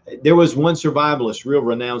 There was one survivalist, real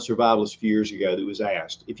renowned survivalist a few years ago, that was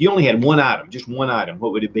asked, if you only had one item, just one item,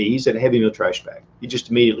 what would it be? He said a heavy meal trash bag. He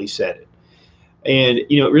just immediately said it. And,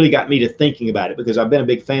 you know, it really got me to thinking about it, because I've been a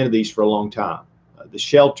big fan of these for a long time. The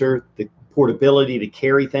shelter, the portability to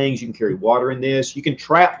carry things. You can carry water in this. You can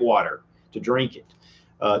trap water to drink it.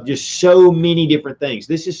 Just so many different things.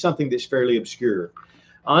 This is something that's fairly obscure.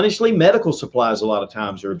 Honestly, medical supplies a lot of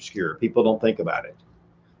times are obscure. People don't think about it.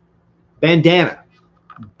 Bandana.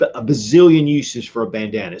 A bazillion uses for a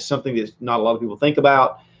bandana. It's something that not a lot of people think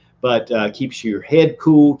about, but keeps your head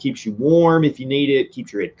cool, keeps you warm if you need it,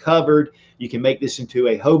 keeps your head covered. You can make this into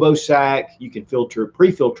a hobo sack. You can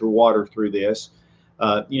pre-filter water through this.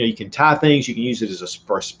 You know, you can tie things. You can use it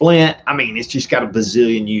for a splint. I mean, it's just got a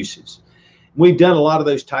bazillion uses. We've done a lot of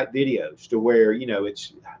those type videos to where, you know,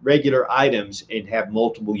 it's regular items and have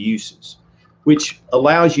multiple uses, which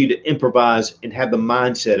allows you to improvise and have the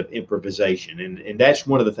mindset of improvisation. And that's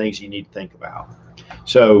one of the things you need to think about.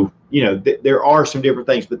 So, you know, there are some different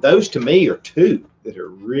things, but those to me are two that are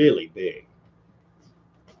really big.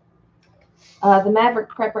 The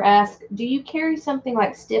Maverick Prepper asks, do you carry something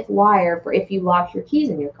like stiff wire for if you lock your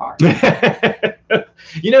keys in your car?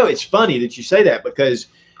 You know, it's funny that you say that, because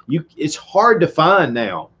it's hard to find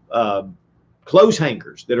now clothes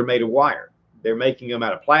hangers that are made of wire. They're making them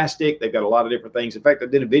out of plastic. They've got a lot of different things. In fact, I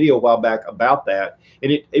did a video a while back about that,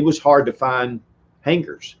 and it was hard to find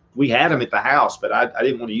hangers. We had them at the house, but I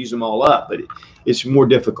didn't want to use them all up, but it's more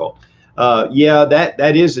difficult. Yeah,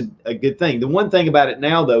 that is a good thing. The one thing about it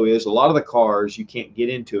now, though, is a lot of the cars, you can't get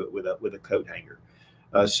into it with a coat hanger.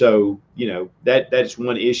 So, you know, that's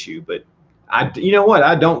one issue. But You know what?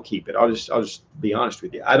 I don't keep it. I'll just be honest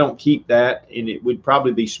with you. I don't keep that, and it would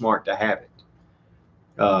probably be smart to have it.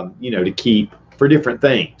 You know, to keep for different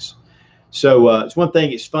things. So it's one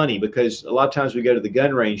thing. It's funny because a lot of times we go to the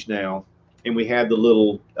gun range now, and we have the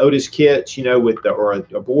little Otis kits, you know, with or a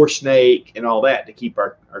bore snake and all that to keep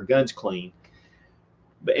our guns clean.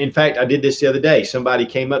 But in fact, I did this the other day. Somebody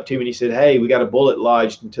came up to me and he said, "Hey, we got a bullet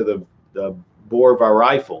lodged into the bore of our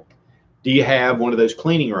rifle. Do you have one of those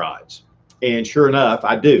cleaning rods?" And sure enough,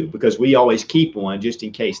 I do, because we always keep one just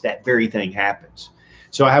in case that very thing happens.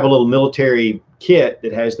 So I have a little military kit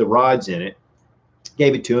that has the rods in it.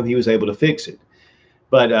 Gave it to him. He was able to fix it.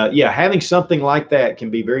 But yeah, having something like that can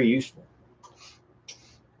be very useful.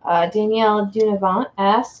 Danielle Dunavant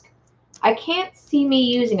asks, I can't see me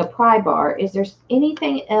using a pry bar. Is there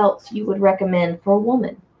anything else you would recommend for a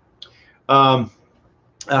woman? A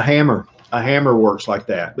hammer. A hammer works like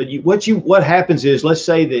that. But what happens is, let's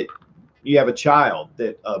say that you have a child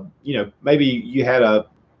that you know, maybe you had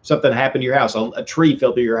something happen to your house. A tree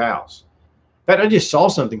fell through your house. In fact, I just saw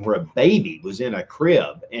something where a baby was in a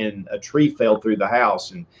crib and a tree fell through the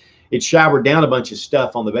house and it showered down a bunch of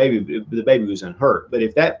stuff on the baby. The baby was unhurt. But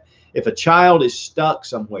if a child is stuck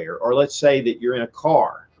somewhere, or let's say that you're in a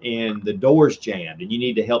car and the door's jammed and you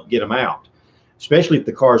need to help get them out, especially if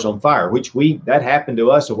the car's on fire, which that happened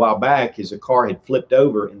to us a while back, is a car had flipped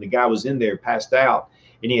over and the guy was in there, passed out,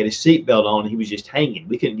 and he had his seatbelt on and he was just hanging.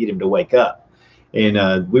 We couldn't get him to wake up.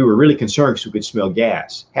 And we were really concerned because we could smell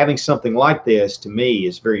gas. Having something like this, to me,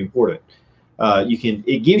 is very important.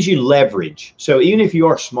 It gives you leverage. So even if you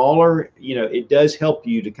are smaller, you know, it does help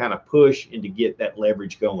you to kind of push and to get that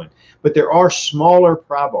leverage going. But there are smaller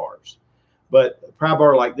pry bars. But a pry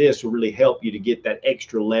bar like this will really help you to get that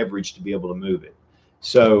extra leverage to be able to move it.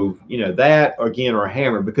 So, you know, that, again, or a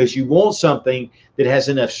hammer, because you want something that has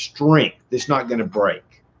enough strength that's not going to break.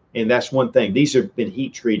 And that's one thing. These have been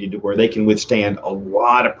heat treated to where they can withstand a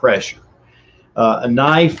lot of pressure. A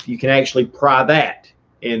knife, you can actually pry that.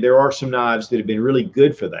 And there are some knives that have been really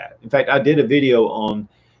good for that. In fact, I did a video on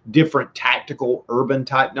different tactical urban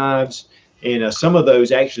type knives. And some of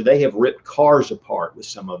those, actually, they have ripped cars apart with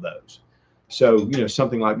some of those. So, you know,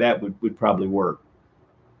 something like that would probably work.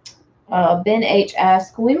 Ben H.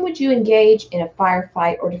 asks, when would you engage in a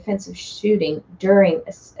firefight or defensive shooting during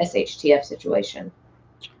a SHTF situation?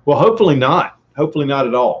 Well, hopefully not. Hopefully not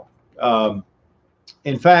at all.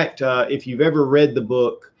 In fact, if you've ever read the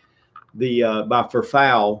book, by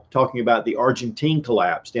Verfal, talking about the Argentine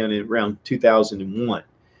collapse down in around 2001,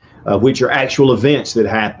 which are actual events that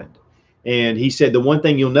happened. And he said the one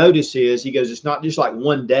thing you'll notice is, he goes, it's not just like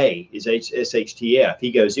one day is SHTF.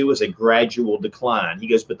 He goes, it was a gradual decline. He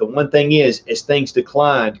goes, but the one thing is, as things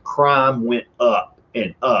declined, crime went up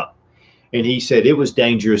and up. And he said it was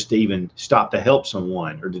dangerous to even stop to help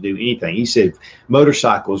someone or to do anything. He said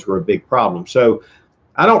motorcycles were a big problem. So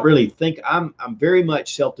I don't really think I'm very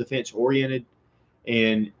much self-defense oriented.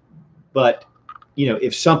 But, you know,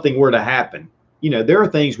 if something were to happen, you know, there are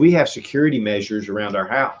things, we have security measures around our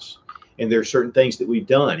house. And there are certain things that we've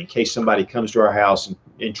done in case somebody comes to our house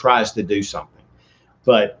and tries to do something.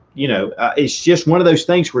 But, you know, it's just one of those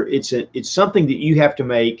things where it's something that you have to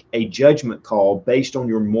make a judgment call based on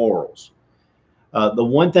your morals. The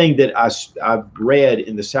one thing that I've read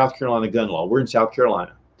in the South Carolina gun law, we're in South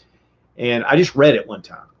Carolina, and I just read it one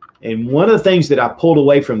time. And one of the things that I pulled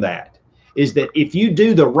away from that is that if you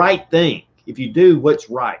do the right thing, if you do what's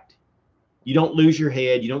right, you don't lose your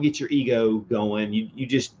head, you don't get your ego going, you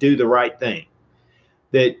just do the right thing,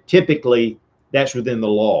 that typically that's within the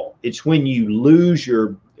law. It's when you lose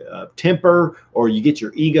your temper or you get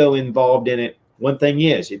your ego involved in it. One thing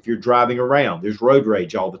is, if you're driving around, there's road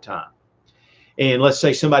rage all the time. And let's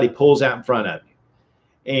say somebody pulls out in front of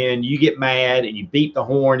you and you get mad and you beat the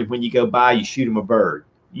horn, and when you go by, you shoot them a bird.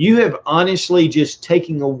 You have honestly just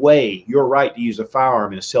taken away your right to use a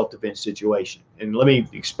firearm in a self-defense situation. And let me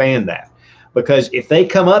expand that. Because if they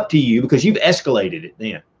come up to you, because you've escalated it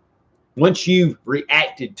then, once you've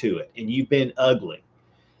reacted to it and you've been ugly,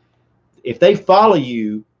 if they follow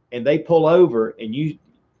you and they pull over and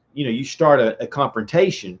you start a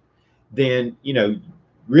confrontation, then, you know,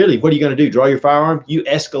 really, what are you going to do? Draw your firearm? You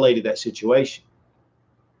escalated that situation.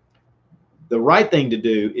 The right thing to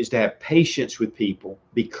do is to have patience with people,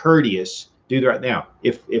 be courteous, do the right. Now,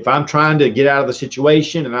 if I'm trying to get out of the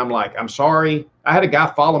situation and I'm like, I'm sorry, I had a guy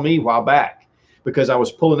follow me a while back because I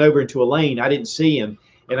was pulling over into a lane. I didn't see him,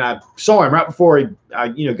 and I saw him right before I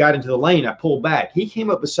got into the lane. I pulled back. He came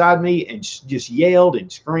up beside me and just yelled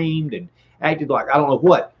and screamed and acted like I don't know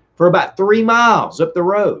what for about 3 miles up the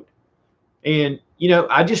road. And, you know,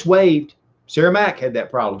 I just waved. Sarah Mack had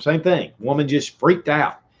that problem. Same thing. Woman just freaked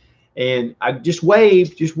out. And I just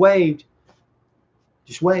waved, just waved,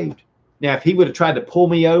 just waved. Now, if he would have tried to pull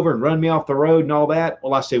me over and run me off the road and all that,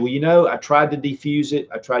 well, I say, well, you know, I tried to defuse it.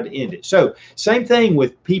 I tried to end it. So same thing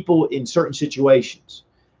with people in certain situations.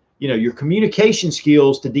 You know, your communication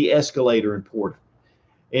skills to de-escalate are important.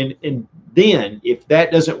 And then if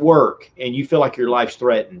that doesn't work and you feel like your life's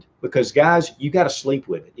threatened, because guys, you got to sleep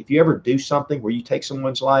with it. If you ever do something where you take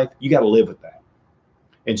someone's life, you got to live with that.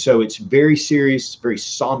 And so it's very serious, very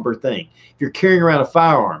somber thing. If you're carrying around a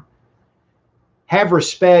firearm, have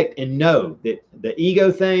respect and know that the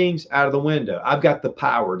ego thing's out of the window. I've got the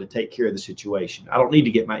power to take care of the situation. I don't need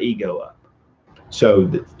to get my ego up.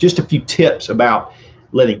 So just a few tips about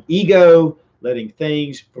letting ego, letting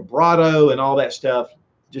things, vibrato and all that stuff,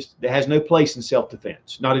 just it has no place in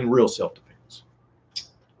self-defense, not in real self-defense.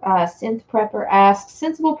 Synth Prepper asks,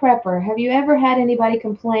 Sensible Prepper, have you ever had anybody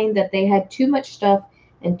complain that they had too much stuff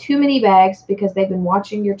and too many bags because they've been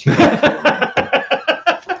watching your channel?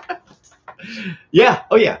 Yeah.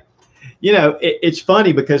 Oh, yeah. You know, it's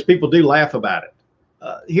funny because people do laugh about it.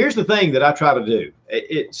 Here's the thing that I try to do.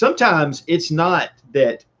 Sometimes it's not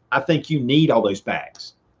that I think you need all those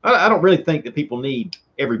bags. I don't really think that people need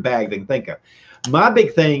every bag they can think of. My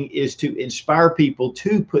big thing is to inspire people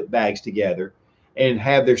to put bags together and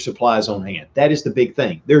have their supplies on hand. That is the big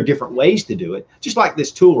thing. There are different ways to do it, just like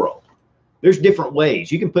this tool roll. There's different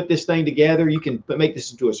ways. You can put this thing together. You can make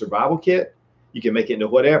this into a survival kit. You can make it into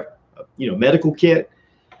whatever, you know, medical kit.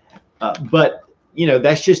 But, you know,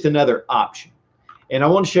 that's just another option. And I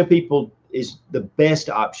want to show people is the best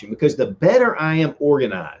option, because the better I am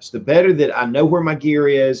organized, the better that I know where my gear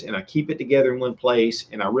is and I keep it together in one place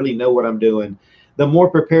and I really know what I'm doing, the more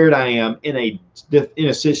prepared I am in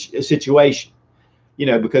a situation. You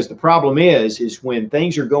know, because the problem is when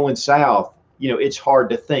things are going south, you know, it's hard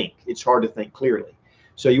to think. It's hard to think clearly.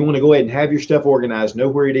 So you want to go ahead and have your stuff organized, know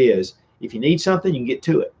where it is. If you need something, you can get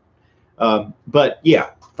to it. But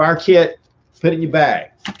yeah, fire kit, put it in your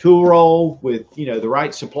bag. Tool roll with, you know, the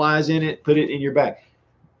right supplies in it, put it in your bag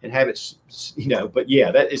and have it, you know, but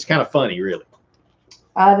yeah, that is kind of funny, really.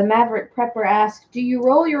 The Maverick Prepper asks, do you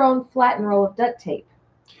roll your own flatten roll of duct tape?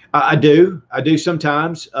 I do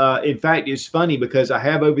sometimes. In fact, it's funny because I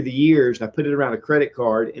have over the years, and I put it around a credit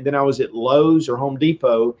card, and then I was at Lowe's or Home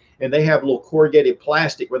Depot, and they have a little corrugated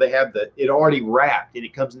plastic where they have it already wrapped, and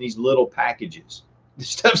it comes in these little packages. This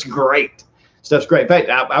stuff's great. Stuff's great. In fact,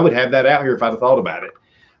 I would have that out here if I'd have thought about it.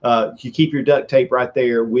 You keep your duct tape right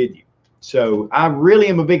there with you. So I really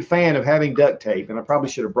am a big fan of having duct tape, and I probably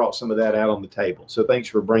should have brought some of that out on the table. So thanks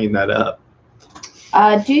for bringing that up.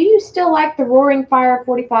 Do you still like the Roaring Fire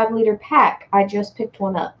 45-liter pack? I just picked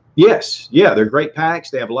one up. Yes. Yeah, they're great packs.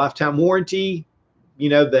 They have a lifetime warranty. You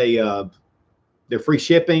know, they're free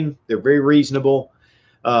shipping. They're very reasonable.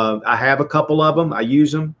 I have a couple of them. I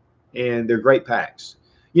use them, and they're great packs.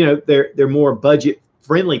 You know, they're more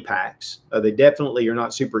budget-friendly packs. They definitely are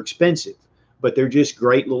not super expensive, but they're just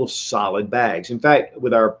great little solid bags. In fact,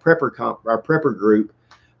 with our prepper group,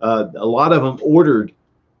 a lot of them ordered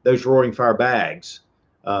those Roaring Fire bags,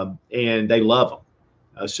 and they love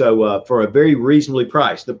them. So for a very reasonably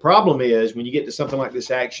priced. The problem is when you get to something like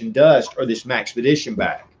this Action Dust or this Maxpedition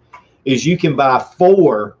bag, is you can buy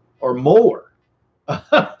 4 or more,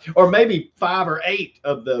 or maybe 5 or 8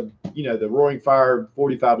 of the, you know, the Roaring Fire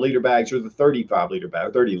 45-liter bags or the 35-liter bag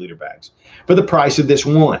or 30-liter bags for the price of this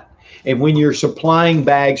one. And when you're supplying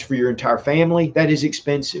bags for your entire family, that is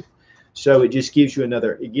expensive. So it just gives you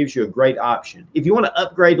a great option. If you want to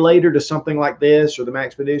upgrade later to something like this or the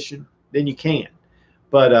Maxpedition, then you can.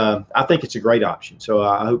 But I think it's a great option. So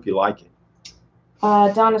I hope you like it.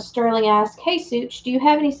 Donna Sterling asks, hey, Sootch, do you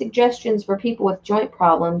have any suggestions for people with joint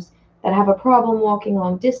problems that have a problem walking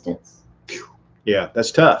long distance? Yeah,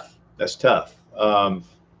 that's tough. That's tough.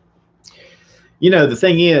 You know, the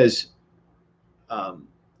thing is,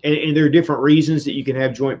 and there are different reasons that you can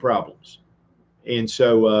have joint problems. And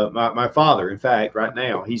so my father, in fact, right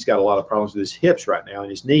now, he's got a lot of problems with his hips right now and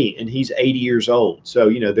his knee, and he's 80 years old. So,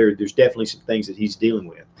 you know, there's definitely some things that he's dealing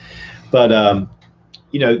with. But,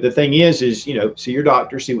 you know, the thing is, you know, see your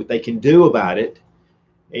doctor, see what they can do about it.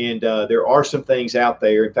 And there are some things out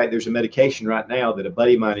there. In fact, there's a medication right now that a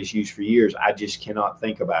buddy of mine has used for years. I just cannot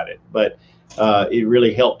think about it. But it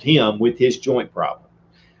really helped him with his joint problem.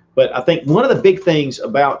 But I think one of the big things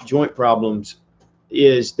about joint problems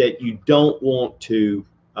is that you don't want to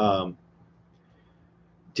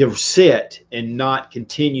sit and not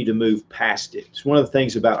continue to move past it. It's one of the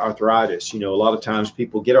things about arthritis. You know, a lot of times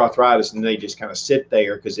people get arthritis and they just kind of sit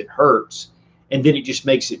there because it hurts, and then it just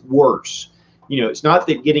makes it worse. You know, it's not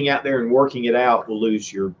that getting out there and working it out will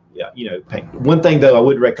lose your, you know, pain. One thing though I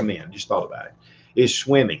would recommend, just thought about it, is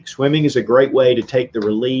swimming. Swimming is a great way to take the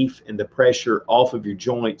relief and the pressure off of your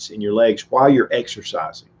joints and your legs while you're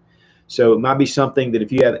exercising. So it might be something that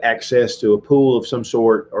if you have access to a pool of some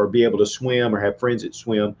sort, or be able to swim, or have friends that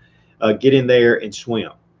swim, get in there and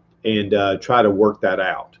swim, and try to work that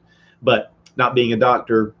out. But not being a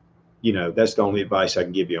doctor, you know, that's the only advice I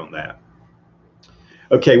can give you on that.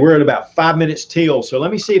 Okay, we're at about 5 minutes till, so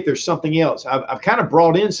let me see if there's something else. I've kind of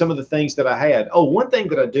brought in some of the things that I had. Oh, one thing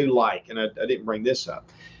that I do like, and I didn't bring this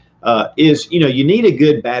up, is, you know, you need a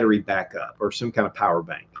good battery backup or some kind of power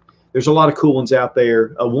bank. There's a lot of cool ones out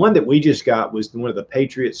there. One that we just got was one of the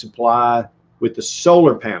Patriot Supply with the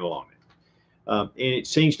solar panel on it. And it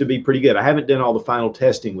seems to be pretty good. I haven't done all the final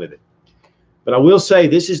testing with it. But I will say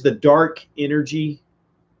this is the Dark Energy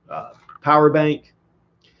power bank.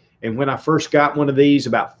 And when I first got one of these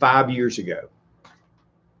about 5 years ago,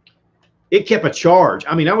 it kept a charge.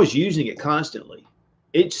 I mean, I was using it constantly.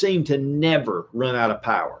 It seemed to never run out of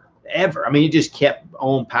power, ever. I mean, it just kept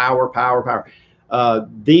on power, power, power.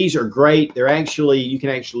 These are great. They're actually, you can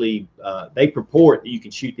actually, they purport that you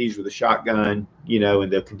can shoot these with a shotgun, you know,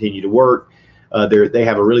 and they'll continue to work. They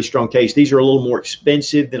have a really strong case. These are a little more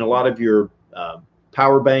expensive than a lot of your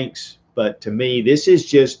power banks. But to me, this is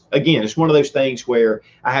just, again, it's one of those things where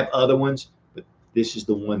I have other ones, but this is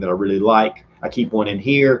the one that I really like. I keep one in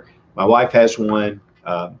here. My wife has one.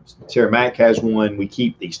 Sarah Mack has one. We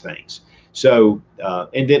keep these things. So,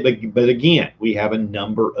 and then, but again, we have a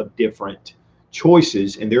number of different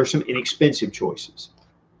choices, and there are some inexpensive choices.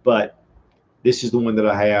 But this is the one that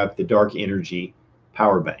I have, the Dark Energy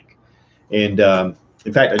power bank. And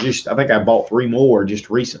in fact, I think I bought 3 more just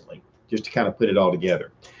recently, just to kind of put it all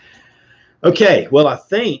together. Okay, well, I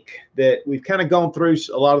think that we've kind of gone through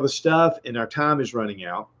a lot of the stuff, and our time is running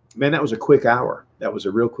out. Man, that was a quick hour. That was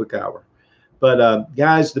a real quick hour. But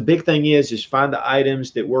guys, the big thing is find the items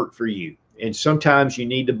that work for you. And sometimes you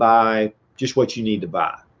need to buy just what you need to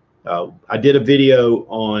buy. I did a video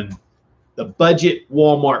on the budget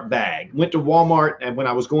Walmart bag. Went to Walmart, and when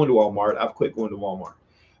I was going to Walmart, I've quit going to Walmart.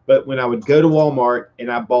 But when I would go to Walmart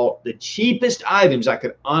and I bought the cheapest items I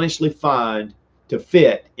could honestly find to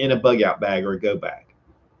fit in a bug out bag or a go bag.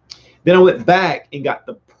 Then I went back and got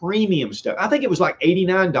the premium stuff. I think it was like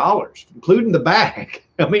 $89, including the bag.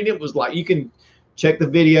 I mean, it was like, you can check the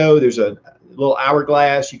video. There's a little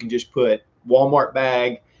hourglass. You can just put Walmart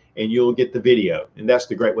bag and you'll get the video. And that's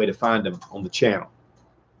the great way to find them on the channel.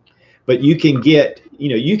 But you can get, you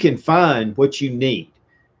know, you can find what you need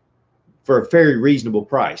for a very reasonable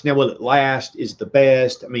price. Now, will it last? Is it the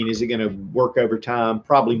best? I mean, is it going to work over time?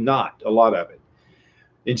 Probably not, a lot of it.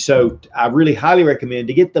 And so I really highly recommend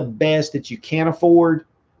to get the best that you can afford,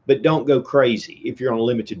 but don't go crazy if you're on a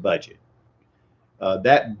limited budget.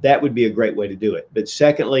 That would be a great way to do it. But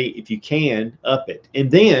secondly, if you can, up it.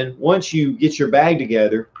 And then once you get your bag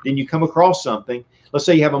together, then you come across something. Let's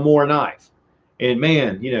say you have a Moore knife, and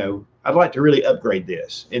man, you know, I'd like to really upgrade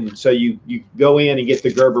this. And so you go in and get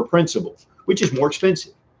the Gerber Principal, which is more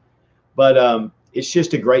expensive. But it's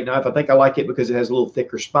just a great knife. I think I like it because it has a little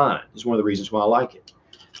thicker spine. It's one of the reasons why I like it.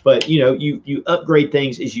 But, you know, you upgrade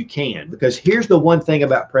things as you can, because here's the one thing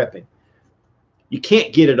about prepping. You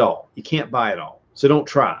can't get it all. You can't buy it all. So don't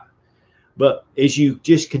try. But as you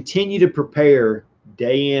just continue to prepare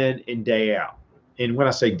day in and day out, and when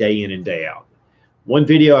I say day in and day out, one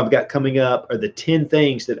video I've got coming up are the 10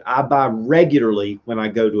 things that I buy regularly when I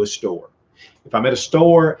go to a store. If I'm at a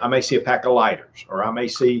store, I may see a pack of lighters, or I may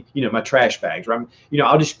see, you know, my trash bags, or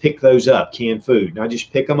I'll just pick those up, canned food, and I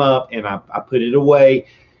just pick them up and I put it away.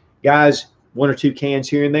 Guys, 1 or 2 cans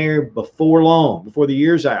here and there, before long, before the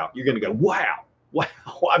year's out, you're going to go, wow,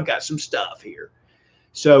 I've got some stuff here.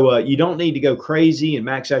 So you don't need to go crazy and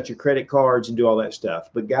max out your credit cards and do all that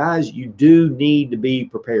stuff. But guys, you do need to be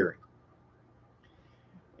preparing.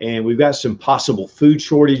 And we've got some possible food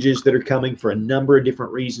shortages that are coming for a number of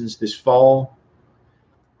different reasons this fall.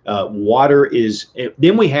 Water is,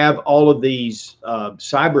 then we have all of these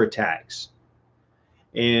cyber attacks,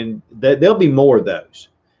 and there'll be more of those.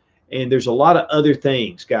 And there's a lot of other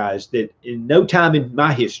things, guys, that in no time in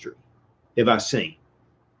my history have I seen.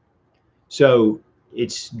 So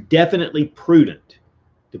it's definitely prudent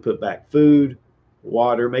to put back food,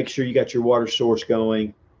 water, make sure you got your water source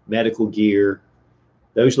going, medical gear,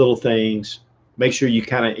 those little things. Make sure you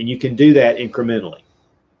and you can do that incrementally.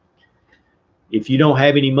 If you don't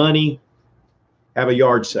have any money, have a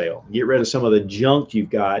yard sale. Get rid of some of the junk you've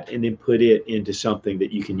got and then put it into something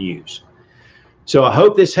that you can use. So I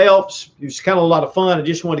hope this helps. It was kind of a lot of fun. I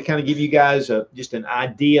just wanted to kind of give you guys just an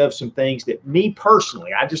idea of some things that me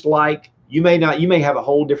personally, I just like. You may not, you may have a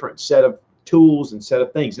whole different set of tools and set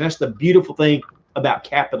of things. And that's the beautiful thing about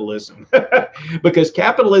capitalism because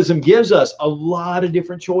capitalism gives us a lot of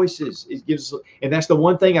different choices. It gives, and that's the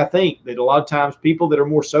one thing I think that a lot of times people that are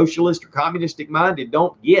more socialist or communistic minded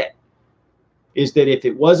don't get, is that if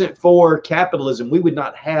it wasn't for capitalism, we would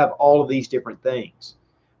not have all of these different things,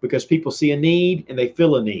 because people see a need and they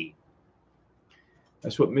fill a need.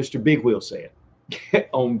 That's what Mr. Big Wheel said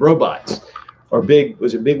on robots, or Big,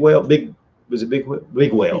 was it Big Whale? Big, was it Big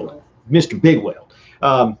Whale? Mr. Big Whale.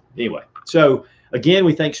 Anyway, so again,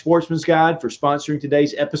 we thank Sportsman's Guide for sponsoring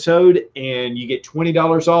today's episode, and you get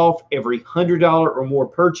 $20 off every $100 or more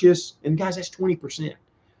purchase. And guys, that's 20%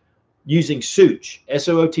 using Sootch,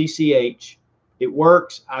 Sootch. It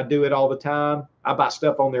works. I do it all the time. I buy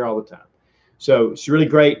stuff on there all the time. So it's really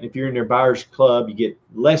great. And if you're in their buyers club, you get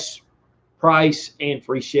less price and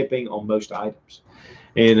free shipping on most items.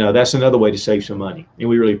 And that's another way to save some money. And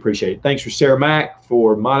we really appreciate it. Thanks for Sarah Mack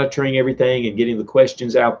for monitoring everything and getting the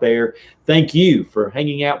questions out there. Thank you for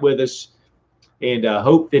hanging out with us. And I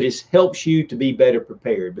hope that it helps you to be better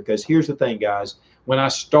prepared. Because here's the thing, guys. When I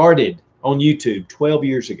started on YouTube 12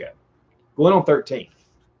 years ago, going on 13,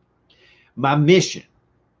 my mission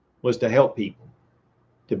was to help people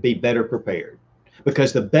to be better prepared.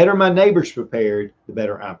 Because the better my neighbor's prepared, the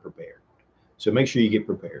better I'm prepared. So make sure you get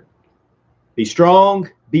prepared. Be strong,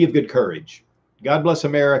 be of good courage. God bless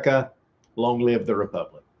America. Long live the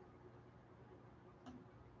Republic.